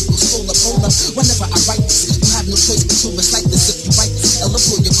your obstacles full up, hold up. Whenever I write this, you have no choice but to recite this. If you write this, Ella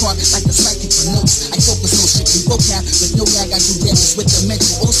pull your card like a psychic for notes. I focus on shit and vocab with no gag. I do damage with the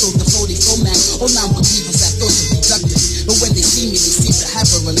mental. Also the 44 man. All non-believers that thought to be deductive. But when they see me, they seem to have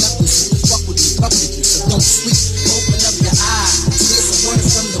a reluctance to fuck with me publicly. So don't sleep, open up your eyes. Here's a word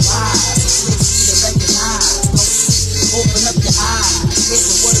from the wise. So it's easy to recognize. Don't sleep, open up your eyes. Here's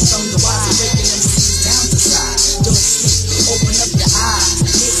a word from the wise. Breaking them seas down to size. Don't sleep, open up your eyes.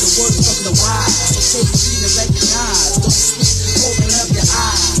 Here's a word from the wise. So take heed to recognize. Don't sleep, open up your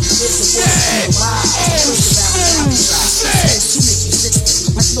eyes. Here's a word from the wise. Break the rappers down to size. There's too much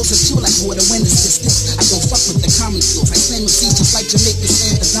resistance. My flows are chill like water when it's distant. I don't fuck with the common skills. I slam MCs just like Jamaicans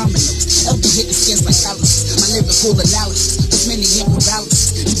slam the dominoes. LB hit the skins like calluses. My lyrical analysis with many and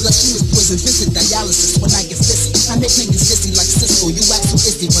paralysis. You blush, you was poison, visit dialysis when I get fizzy. I make niggas dizzy like Cisco. You act so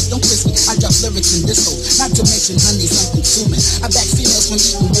iffy, but don't kiss me. I drop lyrics in disco. Not to mention honeys I'm consuming. I back females from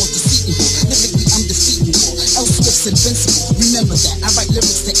eating more to feeding more. Lyrically I'm defeating more. L-Swift's invincible. Remember that. I write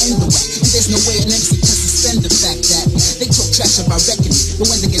lyrics to end the whack. And there's no way an MC can suspend the fact that they talk trash about wrecking me. But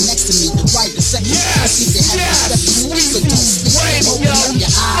when they get next to me, they're right the second. I see they have respect for me. So don't sleep. Open up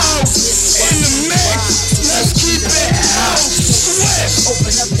your eyes. In the mix, let's keep it out.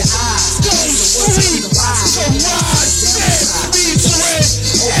 Open up your eyes. Don't sleep. So rise, featuring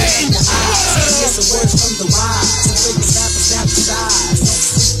open up your eyes. Here's the words from the wise. So break the rappers down to size. Don't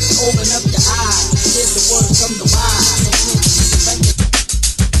sleep. Open up your eyes. Here's the words from the wise. So take heed to recognize.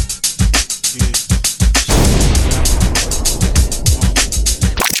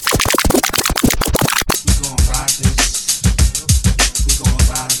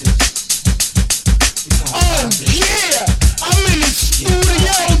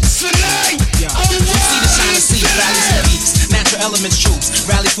 Elements troops,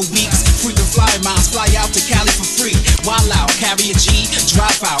 rally for weeks, frequent flyer miles, fly out to Cali for free. Wild out, carry a G,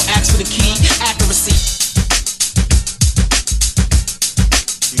 drop out, ask for the key, accuracy.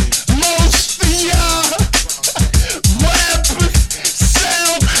 Most of y'all rappers,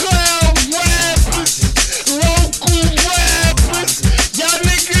 SoundCloud rappers, local rappers, y'all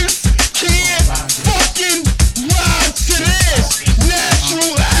niggas can't fucking ride to this.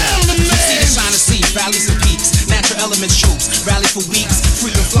 Natural elements. See the sign of sea, valleys and peaks, natural elements troops. Rally for weeks,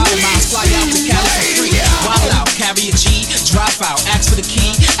 frequent flyer miles, fly out to Cali for free. Wild out, carry a G, drop out, ask for the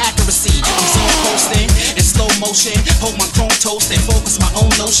key, accuracy. I'm zone posting in slow motion, hold my chrome toast and focus my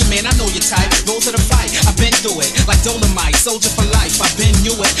own notion. Man, I know your type, go to the fight, I've been through it, like Dolomite, soldier for life, I've been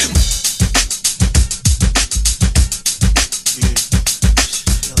knew it.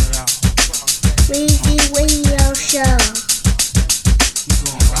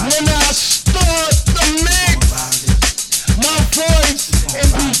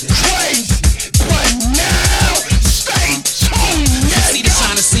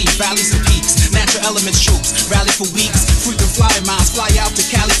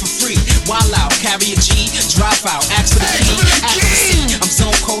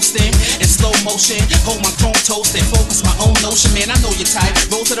 motion, hold my chrome toast and focus my own notion. Man, I know you're tight,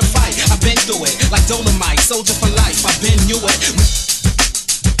 roll to the fight. I've been through it, like Dolomite, soldier for life. I've been knew it.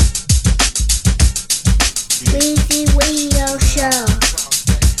 Weezy Radio Show.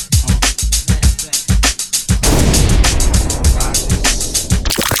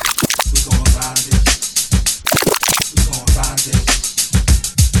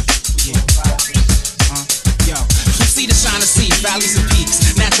 Valleys and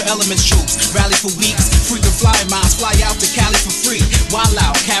peaks, natural elements troops, rally for weeks, frequent fly miles, fly out to Cali for free, wild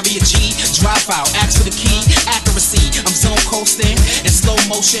out, carry a G, drive out, ask for the key, accuracy, I'm zone coasting, in slow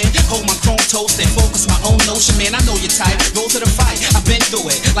motion, hold my chrome toast and focus my own notion, man, I know you're tight, roll to the fight, I've been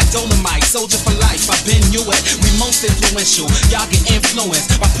through it, like Dolomite, soldier for life, I've been knew it, we most influential, y'all get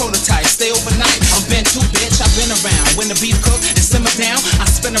influenced, by prototypes, stay overnight, I'm been too bitch, I've been around, when the beef cook and simmer down, I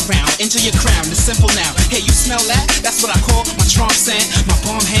spin around, into your crown, it's simple now, hey, you smell that? That's what I call my Trump scent, my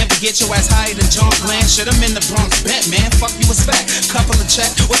bomb hand to get your ass higher than John Glenn. Shit, I'm in the Bronx, bet man, fuck you expect. Couple of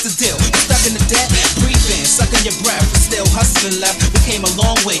check, what's the deal? You stuck in the debt? Breathe in, sucking your breath, but still hustling left. We came a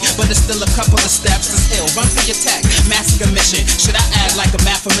long way, but it's still a couple of steps. It's ill, run for your tech, massacre mission. Should I add like a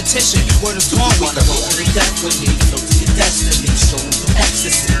mathematician? Word is gone, we wanna go to the death with me, go to your destiny, show me through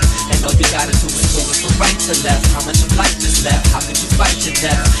ecstasy. And all you gotta do is go from right to left. How much of life is left? How could you fight to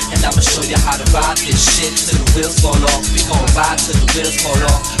death? And I'ma show you how to ride this shit till the wheels fall off. We gon' ride till the wheels fall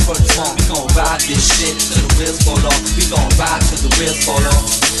off. First one, we gon' ride this shit till the wheels fall off. We gon' ride till the wheels fall off.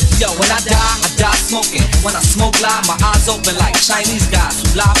 Yo, when I die smoking. When I smoke loud, my eyes open like Chinese guys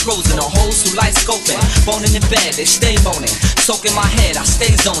who lie frozen or hoes who light scoping. Boning in bed, they stay moaning. Soaking my head, I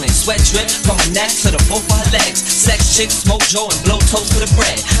stay zoning. Sweat drip from my neck to the both of her legs. Sex chicks, smoke Joe and blow toast for the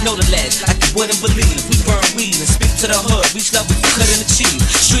bread. Know the ledge, like you wouldn't believe. We burn weed and speak to the hood. Reach levels we couldn't achieve.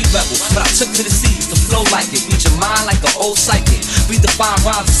 Street rebel, but I took to the seas to flow like it. Read your mind like an old psychic. We define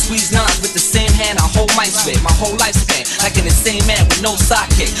rhymes and squeeze nines with the same hand I hold mics with. My whole lifespan, like an insane man with no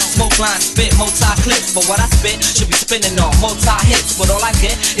sidekick. Smoke lines, spit multi-clips, but what I spit should be spinning on multi-hits. But all I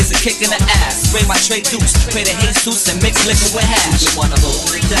get is a kick in the ass. Spray my tray deuce, pray the Jesus and mix liquor with hash. You wanna go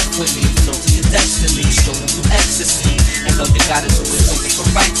to the death with me, go to your destiny, strolling through ecstasy. And all you gotta do is move from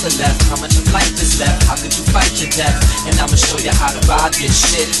right to left. How much of life is left? How could you fight your death? And I'ma show you how to ride this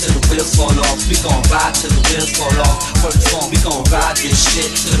shit till the wheels fall off. We gon' ride till the wheels fall off. First one, we gon' ride this shit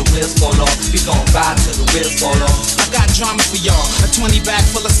till the wheels fall off. We gon' ride till the wheels fall off. I got drama for y'all, a 20 bag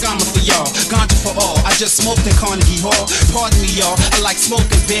full of scammer for y'all. Ganja for all, I just smoked in Carnegie Hall. Pardon me y'all, I like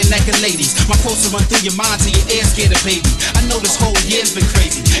smoking bare naked ladies. My pulse will run through your mind till your ear scared a baby. I know this whole year's been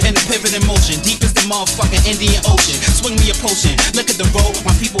crazy, and the pivot in motion, deep as the motherfucking Indian Ocean. Swing me a potion, look at the road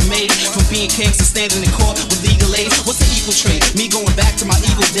my people made. From being kings to standing in court with legal aid. What's the equal trade? Me going back to my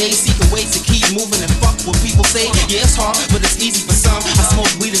eagle days, seeking ways to keep moving and fuck what people say. Yeah, it's hard, but it's easy for some. I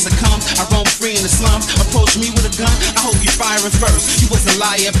smoke weed as I come, I roam free in the slums. Approach me with a gun, I hope you firing first. You was a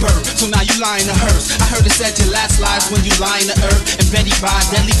liar at birth, so now you lying to hearse. I heard it said your last lies when you lying to earth. And Betty by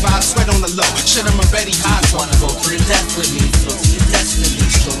deadly vibes, sweat on the low. Shit, I'm already high. You wanna go to the death with me, go to your destiny,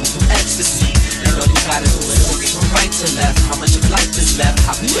 strolling through ecstasy. And all you gotta do is look from right to left. How much of life is left?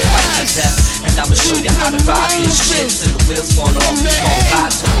 How can you fight to death? And I'ma show you how to ride this shit till the wheels fall off. We gon'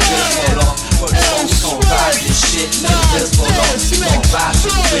 ride till the wheels fall off. First one, we gon' ride this shit till the wheels fall off. We gon' ride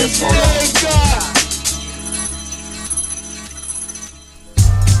till the wheels fall off.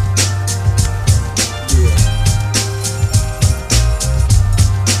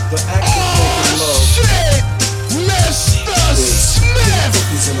 The act of making love. Shit! Mr. Smith!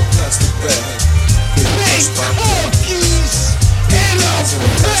 Cookies in a plastic bag. Big cookies in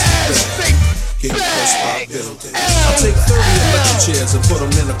a plastic bag. I take 30 electric chairs and put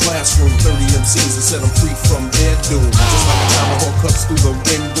them in a classroom. 30 MCs and set them free from their doom. Just like a tomahawk cuts through the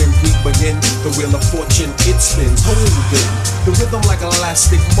wind when we begin. The wheel of fortune, it spins, holding the rhythm like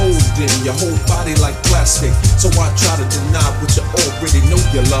elastic molding. Your whole body like plastic. So I try to deny what you already know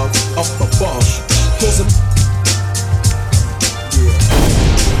you love. Up above, cause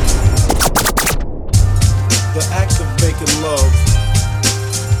the act of making love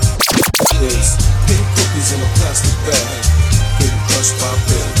is pink cookies in a plastic bag, getting crushed by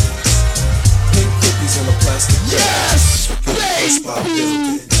buildings. Pink cookies in a plastic bag, getting crushed by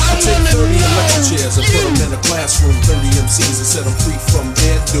buildings. I take 30 electric chairs and put them in a classroom. 30 MCs and set them free from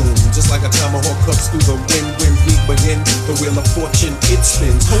their doom. Just like a tomahawk cuts through the wind when we begin. The wheel of fortune, it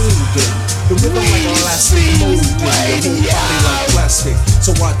spins, holding the rhythm like elastic molding. Your whole body like plastic.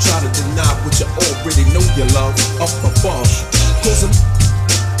 So I try to deny what you already know you love. Up above, cause I'm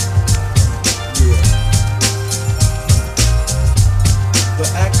the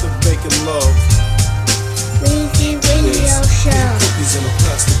act of making love. Weezy Radio Show. Cookies in a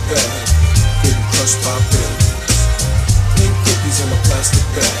plastic bag,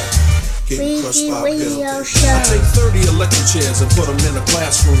 Funky Radio Show. I take 30 electric chairs and put them in a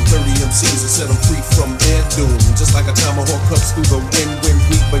classroom. 30 MCs and set them free from their doom. Just like a tomahawk cuts through the wind when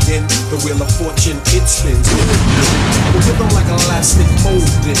we begin. The wheel of fortune, it spins. The rhythm like elastic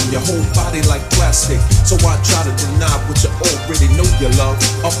molding your whole body like plastic. So I try to deny what you already know you love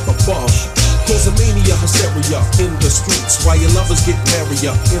up above. Cause a mania hysteria in the streets while your lovers get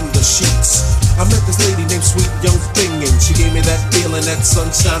merrier in the sheets. I met this lady named Sweet Young Thing and she gave me that feeling, that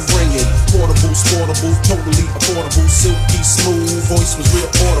sunshine bringing. Portable, sportable, totally affordable, silky smooth, voice was real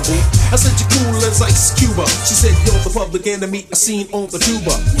audible. I said you're cool as Ice Cuba. She said you're the public enemy I seen on the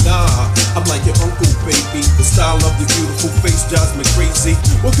tuba. Nah, I'm like your uncle, baby. The style of your beautiful face drives me crazy.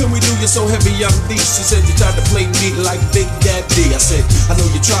 What can we do? You're so heavy, I'm deep. She said you tried to play me like Big Daddy. I said I know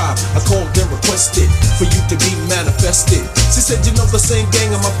you tried. I called and requested for you to be manifested. She said you know the same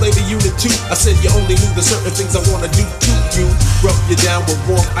gang on my flavor unit too. I said you only knew the certain things I wanna do to you. Rub you down with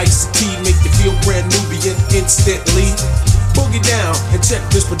warm iced tea, make you feel brand Nubian instantly. Boogie down and check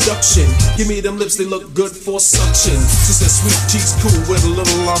this production. Give me them lips, they look good for suction. She said sweet tea's cool with a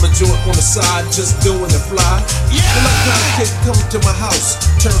little lava joint on the side, just doing it fly. Yeah. Well, like kind of kid, come to my house,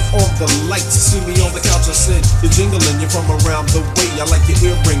 turn on the lights, see me on the couch. I said you're jingling, you're from around the way. I like your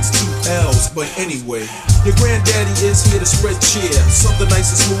earrings, 2 L's, but anyway. Your granddaddy is here to spread cheer. Something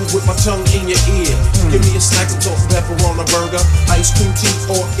nice and smooth with my tongue in your ear. Give me a snack, some salt and pepper on a burger, ice cream tea,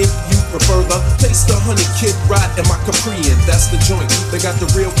 or if you prefer the taste the honey kid ride in my Caprian. That's the joint. They got the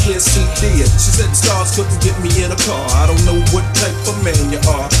real clear CD. She said the stars couldn't get me in a car. I don't know what type of man you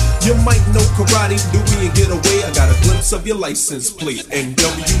are. You might know karate, doobie, and get away. I got a glimpse of your license plate,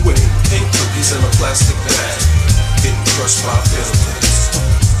 NWA. Pink cookies in a plastic bag, getting crushed by buildings.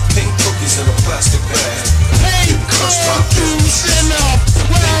 Pink cookies in a plastic bag, getting crushed by buildings.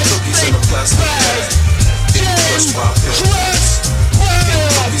 Pink cookies in a plastic bag, getting crushed by buildings. Pink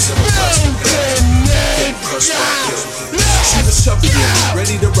cookies in a plastic bag, getting crushed by buildings. She was chubby and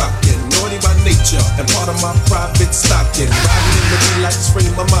ready to rock it, naughty by nature and part of my private stocking. Riding in the relaxed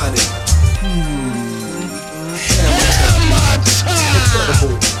frame of mind.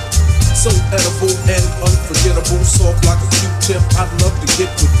 Incredible. So edible and unforgettable, soft like a Q-tip. I'd love to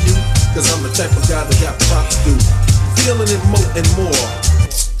get with you, cause I'm the type of guy that got props to. Feeling it more and more.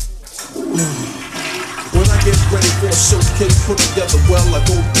 When I get ready for a showcase put together well, I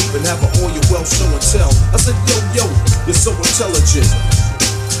go deep and have an all your well show and tell. I said, yo, you're so intelligent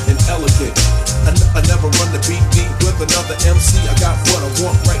and elegant. I never run the beat deep with another MC. I got what I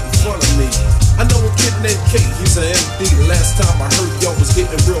want right in front of me. I know a kid named K, he's an MD. Last time I heard y'all was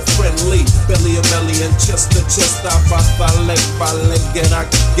getting real friendly. Belly to belly and chest to chest. I box by leg, and I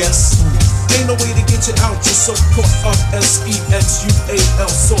guess ain't no way to get you out. You're so caught up. SEXUAL,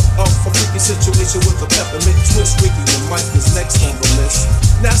 sort of a freaky situation with a peppermint twist. Ricky and Mike is next on the list.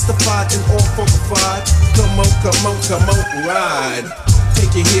 Nastified and all funkified. Come on, ride.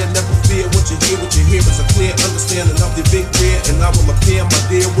 Take it here, never fear what you hear is a clear understanding of the big rear. And I will appear, my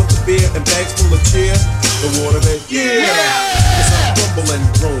dear, with a beer and bags full of cheer. The water man, yeah! Cause I'm rumble and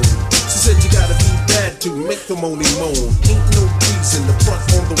grown. She said you gotta be bad to make them only moan. Ain't no reason to front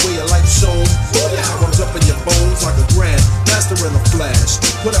on the way of life shown. How I'm jumping your bones like a grand master in a flash.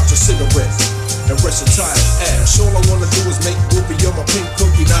 Put out your cigarette and rest your tired ass. All I wanna do is make whoopee. You're my pink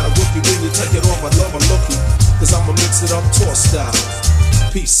cookie, not a rookie. When you take it off, I love a lookie. Cause I'ma mix it up tour style.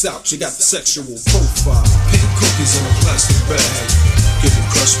 Peace out, you got the sexual profile. Pink cookies in a plastic bag, getting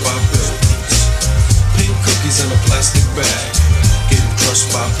crushed by buildings. Pink cookies in a plastic bag, getting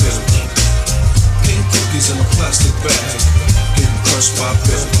crushed by buildings. Pink cookies in a plastic bag, getting crushed by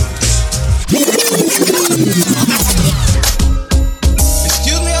buildings.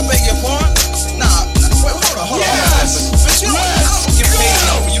 Excuse me, I beg your pardon? Nah, wait, hold on. But you know what? I don't get paid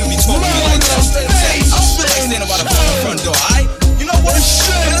enough for you to be talking to me like that. I don't understand about a front door, alright? You know what?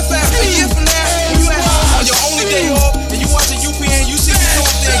 Matter of fact, a year from now, when you at home on your only day off, and you watch a UPN, you see me come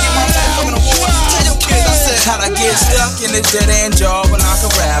up there and get my motherfucking award. Tell your kids I said, how'd I get stuck in this dead end job when I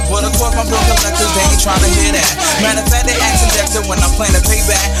could rap? But of course my brothers like cause they ain't trying to hear that. Matter of fact, they asking Dexter when I'm playing the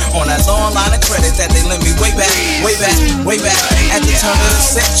payback on that long line of credit that they lent me way back. At the turn of the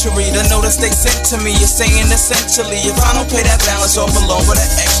century, the notice they sent to me is saying essentially, if I don't pay that balance off along with an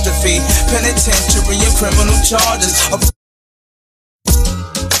extra fee, penitentiary and criminal charges.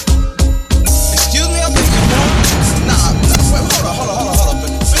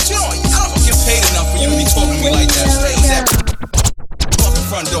 Me like that, straight that fucking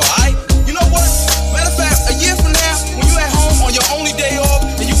front door, alright? You know what? Matter of fact, a year from now, when you at home on your only day off,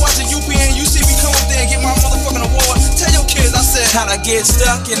 and you watch a UPN, you see me come up there and get my motherfucking award, tell your kids I said, how'd I get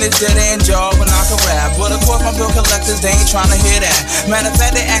stuck in this dead end job when I can rap. But of course my bill collectors, they ain't trying to hear that. Matter of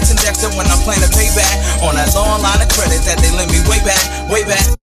fact, they asking Dexter when I'm playing to pay back on that long line of credit that they lent me way back, way back.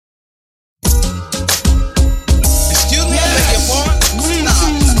 Excuse me, I beg your pardon? Nah,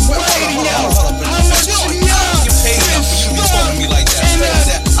 hold up. You paid enough for you to be talking to me like that. I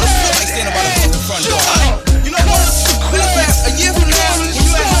don't feel like standing by the fucking front door. You know what? Matter of fact, a year from now, when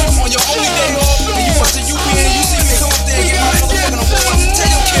you at home on your only day off, and you watch the UP and you see me come up there and get my motherfucking award, tell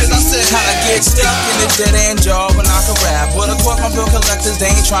your kids I said, I get stuck in this dead end job when I can rap. But of course my bill collectors,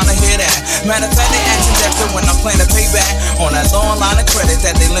 they ain't trying to hear that. Matter of fact, they asking Dexter when I'm playing to pay back on that long line of credit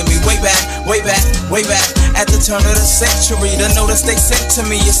that they lent me way back, way back, way back. At the turn of the century, the notice they sent to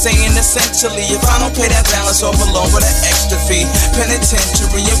me is saying essentially, if I don't pay that balance off along with an extra fee,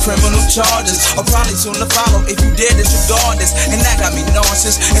 penitentiary and criminal charges are probably soon to follow if you dare disregard this. And that got me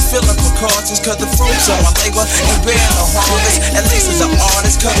nauseous and feeling precautions, cause the fruits of my labor ain't bearing no harvest. At least as an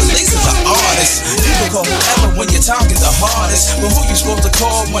artist, cause at least as an artist, you can call whoever when your time gets the hardest. But who you supposed to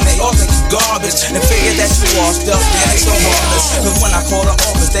call when they all think you garbage and figure that you washed up, then they so heartless. Cause when I call the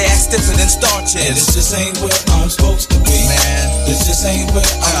office, they act stiffer than starches. And this just ain't where I'm supposed to be, man. This just ain't where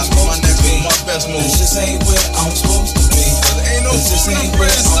I'm supposed to be. My best move. This just ain't where I'm supposed to be. Ain't no this just ain't where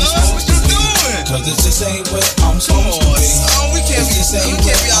I'm supposed to be. Cause this just ain't where I'm supposed to be. Oh, we can't be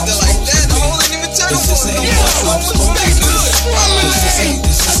out there like that. The whole ain't even tell you. This just ain't where I'm supposed to be. This just ain't.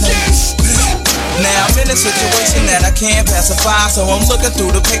 Now I'm in a situation that I can't pacify, so I'm looking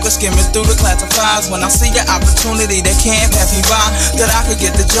through the paper, skimming through the classifieds. When I see an opportunity that can't pass me by, that I could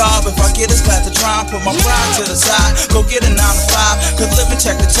get the job if I get this class to try and put my pride to the side. Go get a 9 to 5, cause living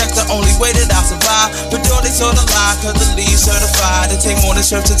check to check's the only way that I survive. But though they sort of lie, cause the lead certified, it take more than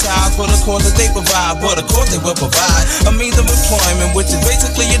shirts and ties for the cause that they provide. But of course they will provide a means of employment, which is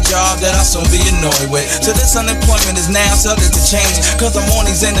basically a job that I'll soon be annoyed with. So this unemployment is now subject to change, cause I'm on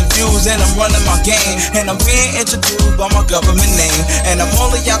these interviews and I'm running my game, and I'm being introduced by my government name, and I'm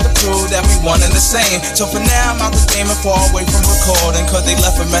only out to prove that we one and the same. So for now I'm out the game and far away from recording, cause they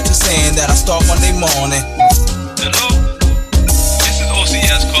left a message saying that I start Monday morning. Hello, this is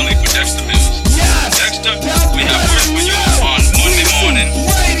OCS calling for Dexter Mills. Yes! Dexter, we have work for you on Monday morning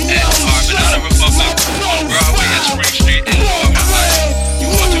at Banana Republic on Broadway and Spring Street in Northern Ohio. You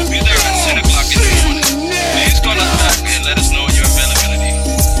want to be there at 10 o'clock in the morning. Please call us back and let us know your availability.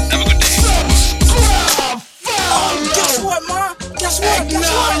 Have a good day. Guess what, Ma? Guess what?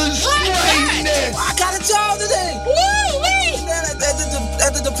 I got a job today. And then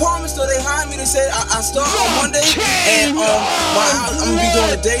at the department store, they hired me. They said I start on Monday, and I'm gonna be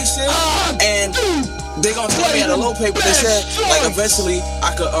doing a day shift, and they gonna start me at a low pay. But they said like eventually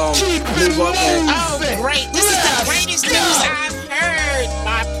I could move up. Oh, great! This is the greatest news I've heard.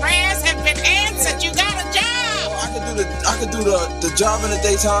 My prayers have been answered. You got a job. I could do the job in the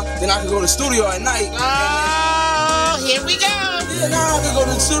daytime, then I could go to the studio at night. Oh, here we go. Yeah, now I can go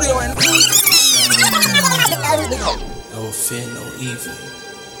to the studio and no fear, no evil,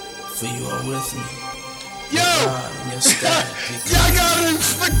 for you are with me. Yo! Y'all gotta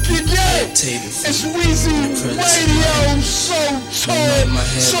forget! It's Weezy Radio, so tall,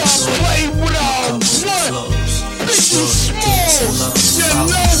 so play without blood. This is small, you're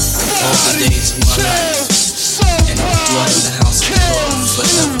nobody. And I'll dwell in the house of God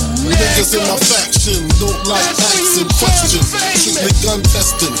forever. Niggas in my faction don't like asking questions. Strictly gun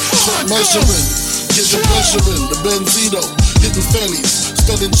testing, court measuring, getting pleasure in the Benzito, hitting fannies,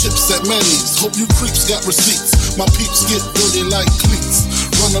 spending chips at Manny's. Hope you creeps got receipts. My peeps get dirty like cleats.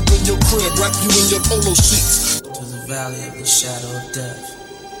 Run up in your crib, wrap you in your polo sheets. To the valley of the shadow of death,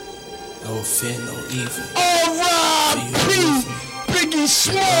 I will fear no evil. R.I.P. Biggie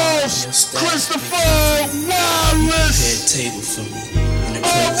Smalls, Christopher Wallace. Prepare a table for me in the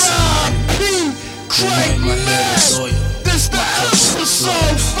presence of my enemy. Craig my head is oil. This the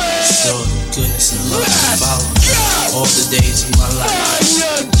episode, fam. Show goodness and love to follow all the days of my life.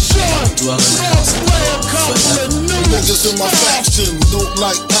 Dwell in the house of God forever. Niggas in my faction don't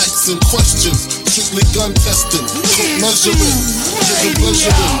like asking questions. Strictly gun testing, court measuring, getting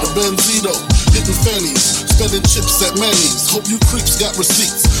pleasure in the Benzito, hitting fannies, spending chips at Manny's. Hope you creeps got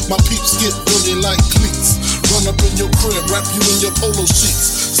receipts. My peeps get dirty like cleats. Run up in your crib, wrap you in your polo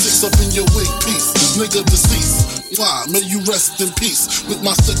sheets. Six up in your wig piece, nigga deceased. Why? May you rest in peace with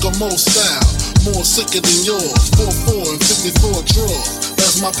my sycamore style. More sicker than yours. 4-4 and 54 drawers.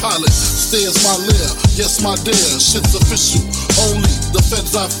 As my pilot stares my leer. Yes, my dear, shit's official. Only the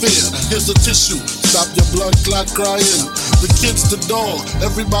feds I fear. Here's a tissue. Stop your blood clot crying. The kids, the dog,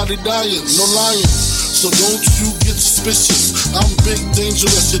 everybody dying. No lying. So don't you get suspicious. I'm big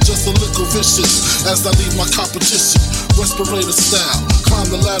dangerous, you're just a little vicious. As I leave my competition, respirator style. Climb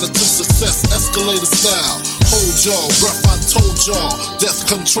the ladder to success, escalator style. Hold y'all, breath I told y'all. Death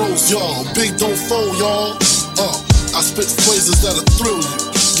controls y'all, big don't fold y'all. I spit phrases that'll thrill you.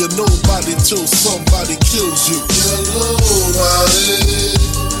 You're nobody till somebody kills you. You're nobody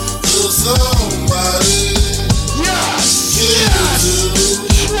till somebody kills you.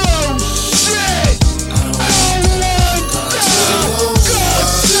 Whoa, shit!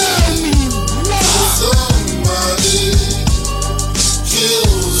 Somebody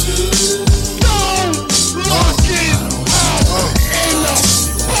kills you.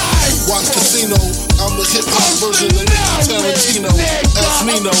 Watch Casino, I'm the hip-hop version of Tarantino. Ask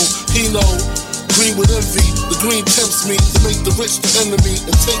Nino, he know. Green with envy, the green tempts me to make the rich the enemy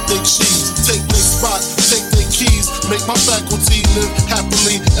and take their cheese, take their spot, take their keys, make my faculty live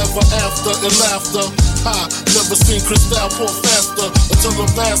happily ever after in laughter. Ha, never seen Cristal pour faster until the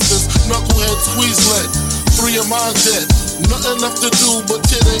bastards knucklehead squeeze lead. 3 of mine dead, nothing left to do but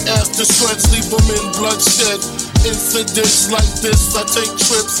tear their ass to shreds, leave them in bloodshed. Incidents like this, I take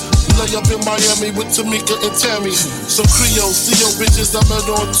trips. Lay up in Miami with Tamika and Tammy. Some Creole, CO bitches I met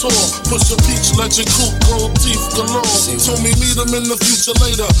on tour. Push a peach, legend, coupe, gold teeth galore. Told me meet them in the future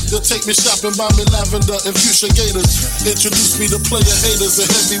later. They'll take me shopping, buy me lavender and fuchsia gators. Introduce me to player haters and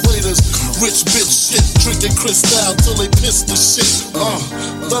heavyweights. Rich bitch shit, drinking Cristal till they piss the shit.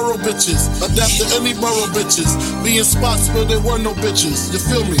 Thorough bitches, adapt to any borough bitches. Be in spots where there were no bitches. You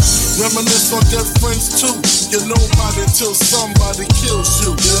feel me? Reminisce on dead friends too. You're nobody till somebody kills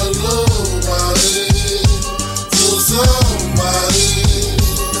you. You're nobody till somebody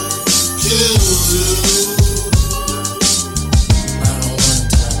kills you.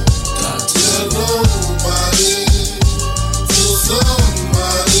 You're nobody till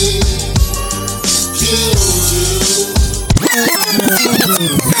somebody kills you.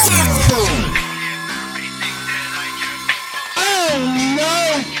 Oh no!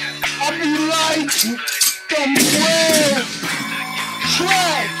 I'll be like some weird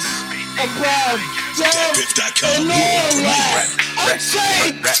tracks about death and all that. I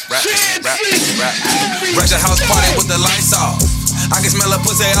take chances every Rush a house party with the lights off. I can smell a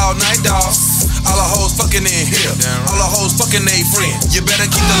pussy all night, dawg. All the hoes fucking in here. All the hoes fucking they friend. You better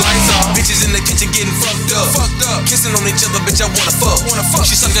keep the lights off. Bitches in the kitchen getting fucked up. Kissing on each other, bitch, I wanna fuck.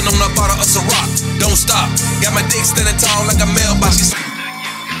 She sucking on the bottle of Ciroc. Don't stop. Got my dick standing tall like a mailbox. She's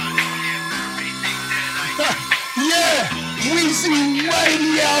yeah, Weezy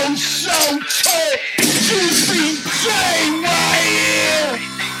Radio Show check. Juicy J right here.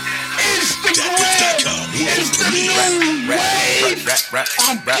 Instagram is the new wave.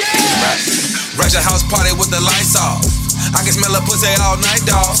 Rush a house party with the lights off. I can smell a pussy all night,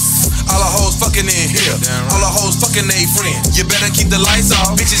 dawg. All the hoes fucking in here. All the hoes fucking they friend. You better keep the lights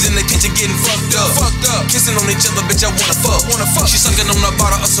off. Bitches in the kitchen getting fucked up. Kissing on each other, bitch, I wanna fuck. She sucking on the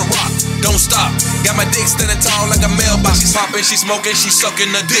bottle of Ciroc. Don't stop. Got my dick standing tall like a mailbox. She's popping, she smoking, she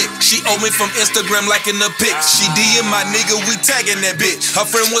sucking the dick. She owe me from Instagram like in the pics. She DM my nigga, we tagging that bitch. Her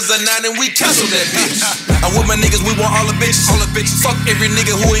friend was a 9 and we canceled that bitch. I'm with my niggas, we want all the bitches. Fuck every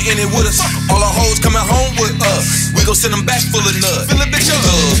nigga who ain't in it with us. All the hoes coming home with us. We gon' send them back full of nuts. Fill a bitch up.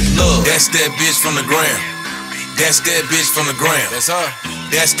 Love. That's that bitch from the gram. That's that bitch from the gram. That's her.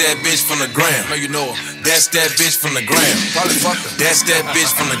 That's that bitch from the gram. No, you know her. That's that bitch from the gram. Probably fucked her. That's that bitch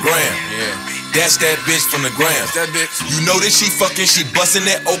from the gram. Yeah. That's that bitch from the gram. That's that bitch. You know that she fucking, she busting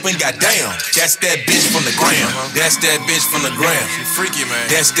that open, goddamn. That's that bitch from the gram. That's that bitch from the gram. She freaky, man.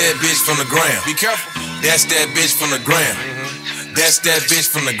 That's that bitch from the gram. Be careful. That's that bitch from the gram. That's that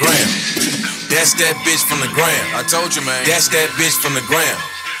bitch from the gram. That's that bitch from the gram. I told you, man. That's that bitch from the gram.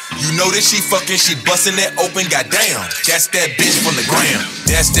 You know that she fucking, she busting that open, goddamn. That's that bitch from the gram.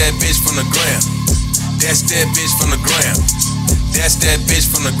 That's that bitch from the gram. That's that bitch from the gram. That's that bitch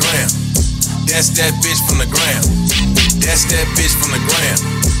from the gram. That's that bitch from the gram. That's that bitch from the gram.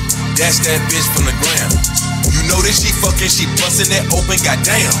 That's that bitch from the gram. You know that she fucking, she busting that open,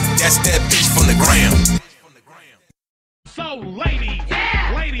 goddamn. That's that bitch from the gram. So ladies,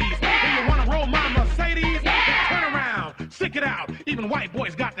 ladies, do you wanna roll my Mercedes? Then turn around, stick it out. Even white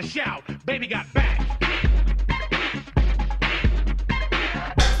boys got to shout. Baby got back.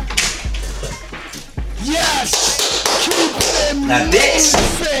 Yes! Keep Now this,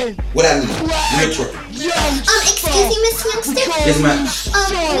 what I need, real quick. Excuse me, Miss Youngster? Yes, ma'am.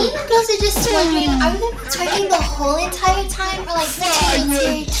 Me and my girls are just wondering, are we gonna be twerking the whole entire time, or like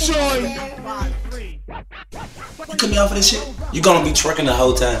You cut me off of this shit? You gonna be twerking the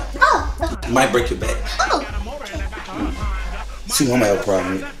whole time. Oh. You might break your back. Oh. See, I might have a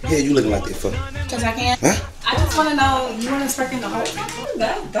problem with it. Yeah, you looking like that for me. Because I can't. Huh? I just want to know, you want to twerk in the whole...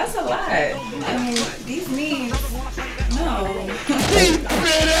 That's a lot. I mean, these knees... No,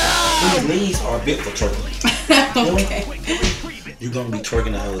 These knees are built for twerking. Okay. You're gonna be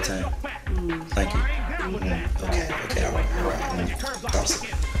twerking the whole time. Thank you. Okay, all right. Toss it.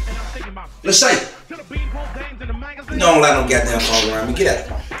 Let's say. You don't let no goddamn fall around me. Get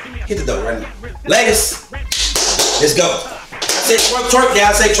out. Hit the door right now. Ladies, let's go. I say twerk, yeah,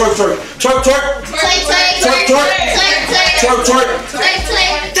 I say twerk. Twerk.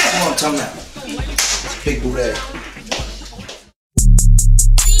 That's what I'm talking about. Big booty ass.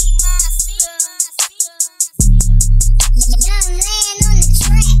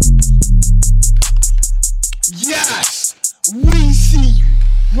 Yes, we see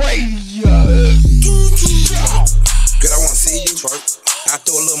radio. Girl, I wanna see you twerk. I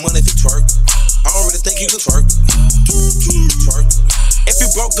throw a little money if you twerk. I don't really think you can twerk. Twerk. If you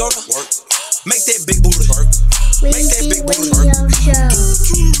broke, go to work. Make that big booty twerk. Make that big booty twerk.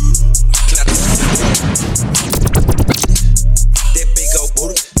 That big old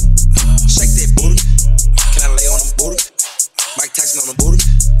booty. Shake that booty. Can I lay on them booty? Mike Tyson on the booty.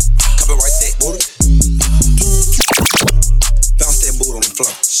 Copyright that booty. Bounce that booty on the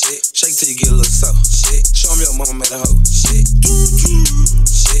floor. Shit. Shake till you get a little soft. Shit. Show me your mama made a hoe. Shit.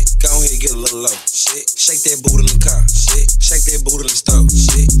 Shit. Go ahead and get a little low. Shit. Shake that booty in the car. Shit. Shake that booty in the stove.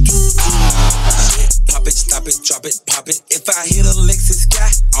 Shit. Shit. Pop it, stop it, drop it, pop it. If I hit a Lexus guy,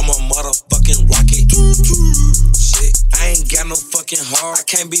 I'm a motherfucking rocket. Shit. I ain't got no fucking heart. I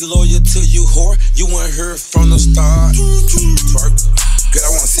can't be loyal to you, whore. You weren't here from the start. Twerk. Girl, I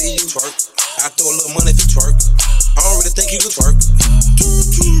wanna see you twerk. I throw a little money if you twerk. I don't really think you can twerk.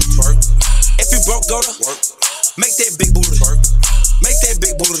 Twerk. If you broke, go to work. Make that big booty twerk. Make that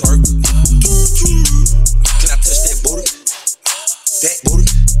big booty twerk. Can I touch that booty? That booty.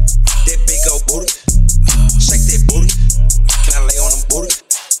 That big old booty. Shake that booty. Can I lay on them booty?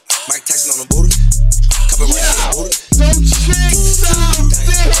 Mike Tyson on the booty. Copyright that booty. Them chicks out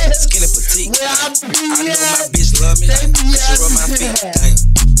there. Skinny petite. I know my bitch love me. She rub my feet. Damn.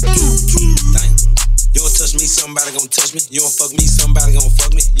 You don't touch me, somebody gon' touch me. You don't fuck me, somebody gon'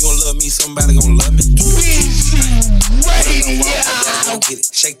 fuck me. You don't love me, somebody gon' love me. I get it.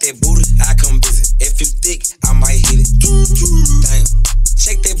 Shake that booty, I come visit. If you thick, I might hit it. Damn.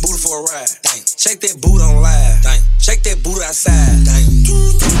 Shake that booty for a ride. Damn. Shake that booty on live. Damn. Shake that booty outside. Damn.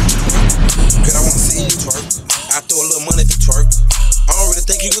 Girl, I wanna see you twerk. I throw a little money if you twerk. I don't really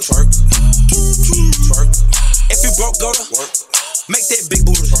think you can twerk. Twerk. If you broke, go to work. Make that big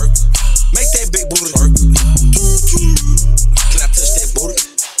booty twerk. Make that big booty twerk. Can I touch that booty?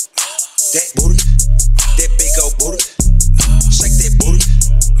 That booty. That big old booty. Shake that booty.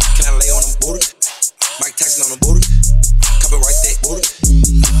 Can I lay on them booty? Mike Tyson on the booty. Copyright that booty.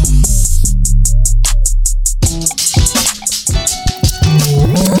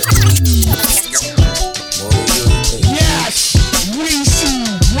 Yes, we see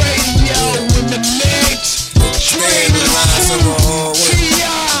radio in the mix. Stand in line, some hard work.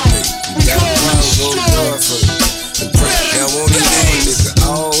 You got a problem, go to God for it. And pray. Now won't you do it? It's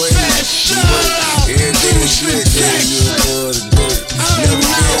always you work. Every day is good, then you avoid the dirt. Never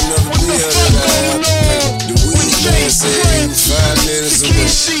be that I have to pay. The weed man said he was 5 minutes away.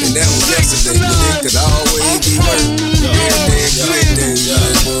 And that was yesterday, but it could always be work. Every day is good, then you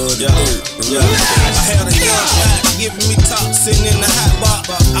avoid the dirt. I had a young guy giving me top, sitting in the hot box.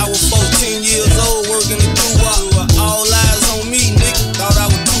 I was 14 years old, working the doo-wop. All eyes on me, nigga. Thought I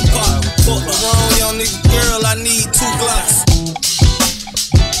was Tupac. Fuck the wrong young nigga, girl. I need 2 Glocks.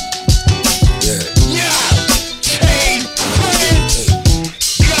 Hey,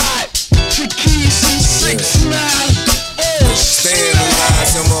 got Chiquisa 6'9". Stand in line,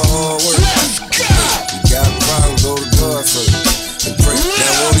 some hard work. You got a problem, go to God for it. And pray.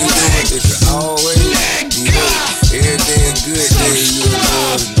 Now won't you do it? It could always be work. Every day is good, then you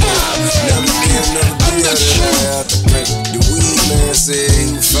avoid the dirt. Never be that I have to pray. The weed man said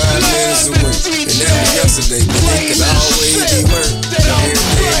he was 5 minutes away. And that was yesterday, but it could always be work. Every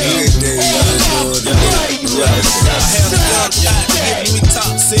day is good, then you avoid the dirt. I had a young guy giving me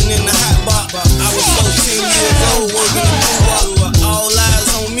top, sitting in the hot box. I was 14 years old, working the doo-wop. All eyes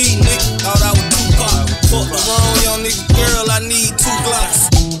on me, nigga. Thought I was Tupac. Fuck the wrong young nigga, girl. I need 2 Glocks.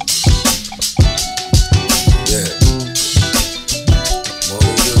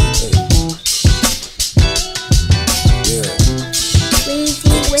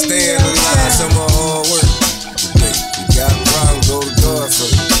 Stand in line, some hard work. You got a problem, go to God for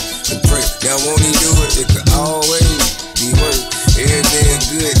it. And pray. Now won't he do it? It could always be work. Every day is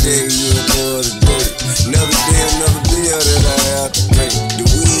good, day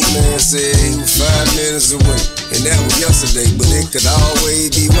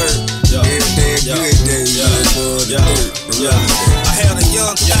Yeah, I had a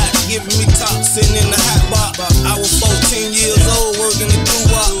young thot giving me top, sitting in the hot box. I was 14 years old, working the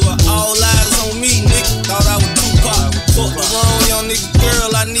doo-wop. All eyes on me, nigga, thought I was Tupac. Fuck the wrong young nigga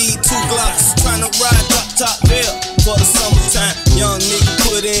girl, I need 2 Glocks. Tryna ride top there for the summertime. Young nigga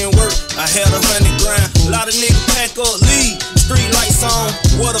put in work, I had 100 grand. A lot of niggas pack up, leave. Street lights on,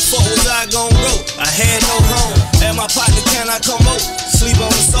 where the fuck was I gon' go? I had no home, and my partner can I come over? Sleep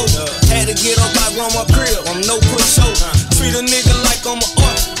on the sofa, had to get up, I run my crib, I'm no push over. Treat a nigga like I'm an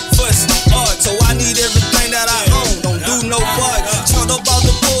art, fuss art, so I need everything that I own, don't do no part. Turned up off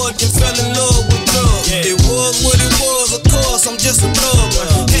the porch and fell in love with drugs. It was what it was, of course, I'm just a thug,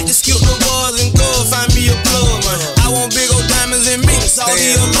 man. Had to skip the bars and go find me a plug, man. I want big old diamonds and minks, all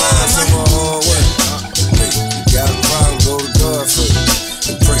the above, man. Got a problem, go to God first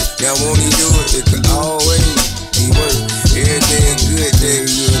and pray. Now won't he do it? It could always be work. Every day a good day,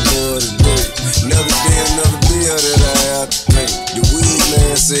 you enjoy the dirt. Another day, another bill that I have to pay. The weed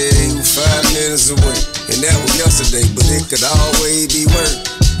man said he was 5 minutes away, and that was yesterday, but it could always be work.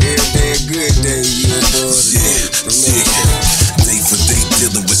 Every day a good day, you enjoy the dirt. Day for day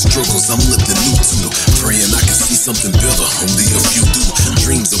dealing with struggles, I'm looking new to them. Praying I can see something better, only a few do.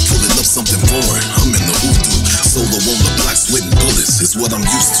 Dreams of pulling up something foreign, I'm in the hoodoo. Solo on the block, sweating bullets, is what I'm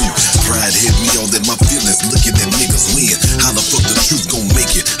used to. Pride hit me all in my feelings, looking at niggas win. How the fuck the truth gon'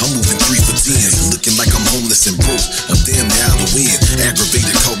 make it? I'm moving 3 for 10, looking like I'm homeless and broke. I'm damn near out of win.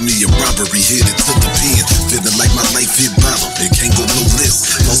 Aggravated, caught me a robbery, headed to the pen. Feeling like my life hit bottom, it can't go no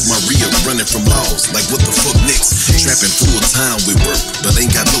less. Lost my rear, running from laws, like what the fuck next? Trapping full time with work, but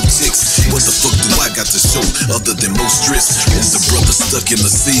ain't got no chicks. What the fuck do I got to show, other than most stress? And the brother stuck in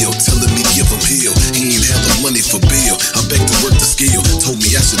the cell, telling me give him hell. He ain't had the money for bail, I'm back to work the scale. Told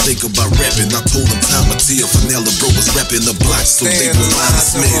me I should think about rapping, I told him time to tell. Finella bro was rapping the block, so they will find a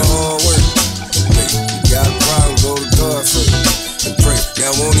smell. You got a problem, go to God first and pray.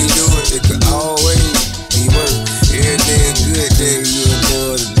 Now won't he do it? It could always be work. Every day a good day, you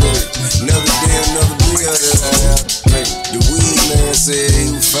enjoy the dirt. Another day, another bill that I have to pay. The weed man said he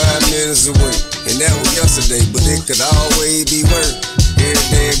was 5 minutes away, and that was yesterday, but it could always be work. Every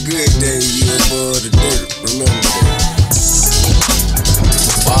day a good day, you enjoy the dirt. Remember that.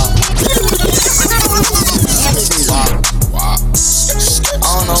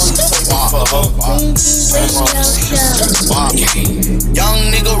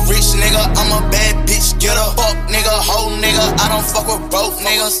 Young nigga, rich nigga, I'm a bad bitch getter. Fuck nigga, hoe nigga, I don't fuck with broke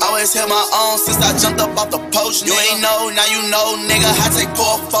niggas. Always held my own since I jumped up off the post. You ain't know, now you know, nigga. I take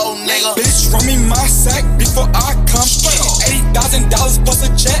 4-4 nigga. Bitch, run me my sack before I come in. $80,000 plus a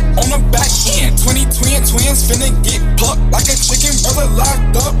check on the back end. 20 twins finna get plucked like a chicken. Brother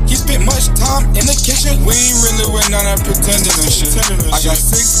locked up, he spent much time in the kitchen. We ain't really with none of pretending and shit. I got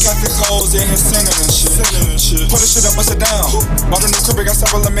 6 Catholic hoes in here singing and shit. Put the shit up, bust it down. Bought a new crib, got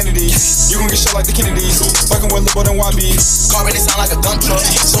several amenities. You gon' get shit like the Kennedys. Fucking with Lil' and YB. Car really sound like a dump truck.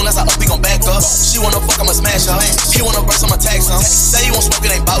 Soon as I up, we gon' back up. She wanna fuck, I'ma smash her. He wanna burst, I'ma tag some. Say you won't smoke,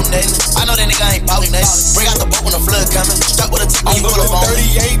 it ain't bout nothing. I know that nigga ain't bout nothing. Bring out the boat when the flood coming. Strap with a tick when you pull up on.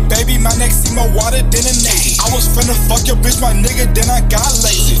 38, baby, my neck see more water than a Navy. I was finna fuck your bitch, my nigga, then I got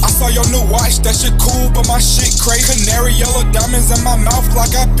lazy. I saw your new watch, that shit cool, but my shit crazy. Canary yellow diamonds in my mouth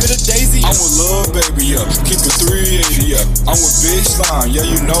like I bit a daisy. I'm with Lil Baby, yeah, keep it 380, yeah. I'm with Big Slime, yeah,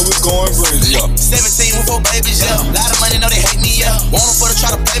 you know it's going crazy, yeah. 17 with 4 babies, yeah. Lot of money, know they hate me, yeah. Want him for to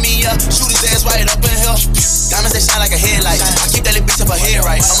try to play me, yeah. Shoot his ass right up in here. Diamonds, they shine like a headlight. I keep that little bitch up her head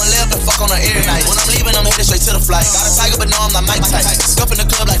right. I'ma lay up and fuck on her every night. When I'm leaving, I'm headed straight to the flight. Got a tiger, but no, I'm not Mike type. Scuff in the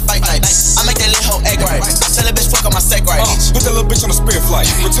club like fight night. I make that little hoe act right. I tell that bitch fuck on my sack right. Put that little bitch on a spirit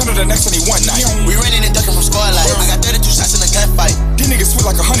flight. Return to the next any one night. We running and ducking from Scarlight. I got 32 shots in a gunfight. These niggas sweet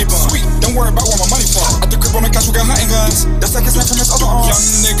like a honey bun. Sweet, don't worry about where my money from. At the crib on the couch, we got hunting guns. That's like a sign from his other arm. Young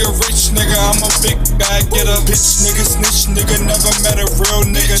nigga, rich nigga, I'm a big bag getter. Bitch nigga, snitch nigga, never met a real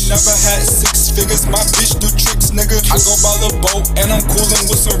nigga. Never had 6 figures, my bitch do tricks nigga. I go by the boat and I'm coolin'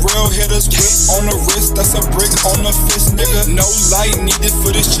 with some real hitters. Whip on the wrist, that's a brick on the fist nigga. No light needed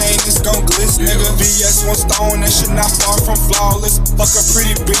for this chain, it's gon' glitz nigga. VS 1 stone, that shit not far from flawless. Fuck a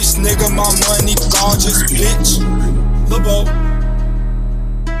pretty bitch nigga, my money gorgeous bitch. Lil' Bo.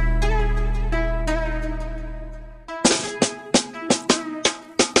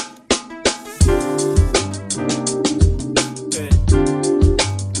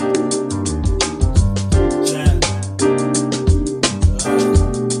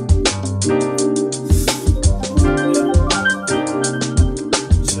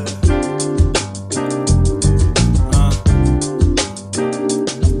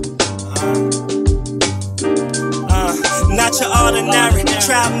 Not your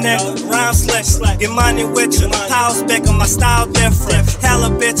get money with you. House bigger, my style different. Hella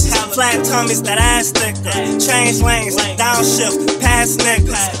bitches, flat tummies, that ass thicker. Change lanes, downshift, past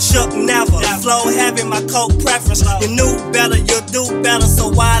niggas. Shook never, flow heavy, my coke preference. You knew better, you'll do better, so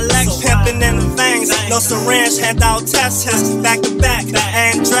why Lex pimping in the veins? No syringe, hand out test hits, back to back.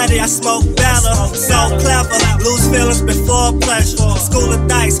 Andretti, I smoke better, so clever. Lose feelings before pleasure. School of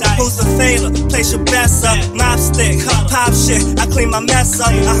dice, who's the failure? Place your best up, mop stick, pop shit. I clean my mess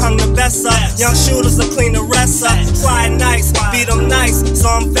up, I hung the best up. Young shooters will clean the rest up. Quiet nights, beat them nice, so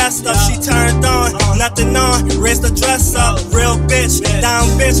I'm vest up. She turned on, nothing on, raised the dress up. Real bitch, down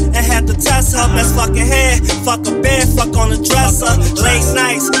bitch, and had to test her. Best fucking head, fuck a bed, fuck on the dresser. Late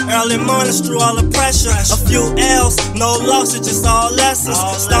nights, early mornings, through all the pressure. A few L's, no losses, just all lessons.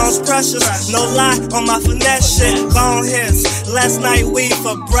 Stones precious, no lie on my finesse shit. Bone hits, last night weed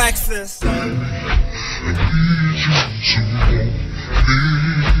for breakfast.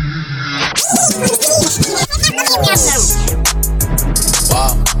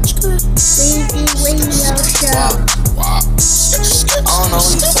 Wow. Wow. I don't know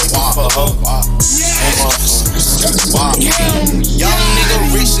who you take me for, ho. Wow. Young nigga,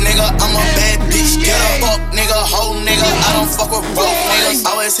 rich nigga, I'm a bad bitch. Get a fuck nigga, hoe nigga. I don't fuck with broke niggas.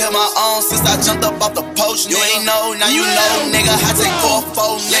 Always held my own since I jumped up off the post. You ain't know, now you know, nigga. I take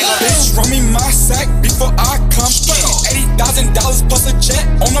 4-4 nigga. Bitch, run me my sack before I come in. $80,000 plus a jet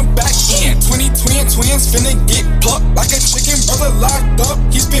on the back end. 20 twins finna get plucked like a chicken. Brother locked up,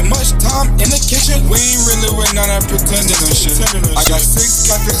 he spent much time in the kitchen. We ain't really with none of that pretending and shit. I got 6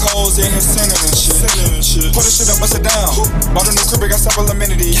 Catholic hoes in his sending and shit. Put the shit up, bust it down. Bought a new crib, got several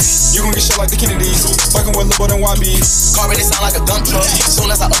amenities. You gon' get shit like the Kennedys. Fucking with Lil' and YB. Car really sound like a dump truck.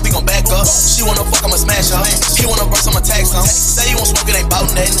 Soon as I up, we gon' back up. She wanna fuck, I'ma smash her. He wanna burst, I'ma tax him. Say you won't smoke, it ain't bout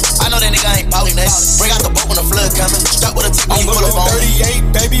nothing. I know that nigga ain't bout nothing. Bring out the boat when the flood coming. Strap with a tick when you pull up on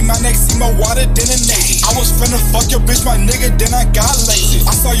 38, baby, my neck see more water than a Navy. I was finna fuck your bitch, my nigga, then I got lazy.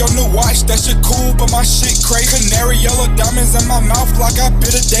 I saw your new watch, that shit cool, but my shit crazy. Canary yellow diamonds in my mouth like I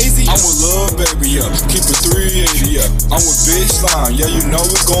bit a daisy. I'm with Lil' Baby, yeah, keep it 380, yeah. I'm with Big Slime, yeah, you know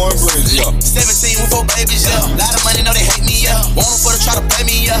it's going crazy, yeah. 17 with 4 babies, yeah. Lot of money, know they hate me, yeah. Want them for to try to play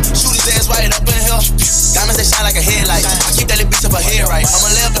me, yeah. Shoot his ass right up in here. Diamonds, they shine like a headlight. I keep that little bitch up her head right.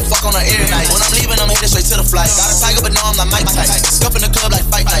 I'ma lay up and fuck on her every night. When I'm leaving, I'm headed straight to the flight. Got a tiger, but no, I'm not Mike type. Scuff in the club like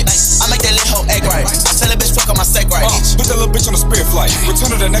fight night. I make that little hoe egg right. I tell a bitch fuck on my sack right. Put that little bitch on a spirit flight.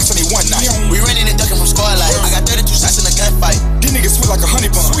 Return to the next only one night. We running and ducking from Scarlight. I got 32 shots in the gunfight. These niggas sweet like a honey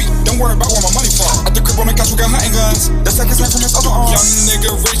bun. Sweet, don't worry about where my money from. At the crib on the couch, we got hunting guns. The second hand from his other arm. Young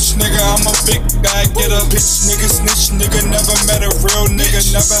nigga, rich nigga, I'm a big bag getter. Bitch nigga, snitch nigga, never met a real nigga.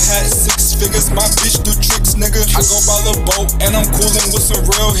 Never had 6 figures, my bitch do tricks nigga. I go by the boat and I'm coolin' with some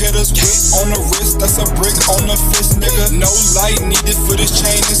real hitters. Whip on the wrist, that's a brick on the fist nigga. No light needed for this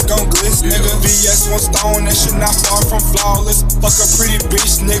chain, it's gon' glitz nigga. VS 1 stone, that shit not far from flawless. Fuck a pretty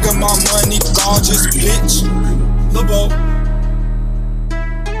bitch nigga, my money gorgeous bitch. Lil' Bo.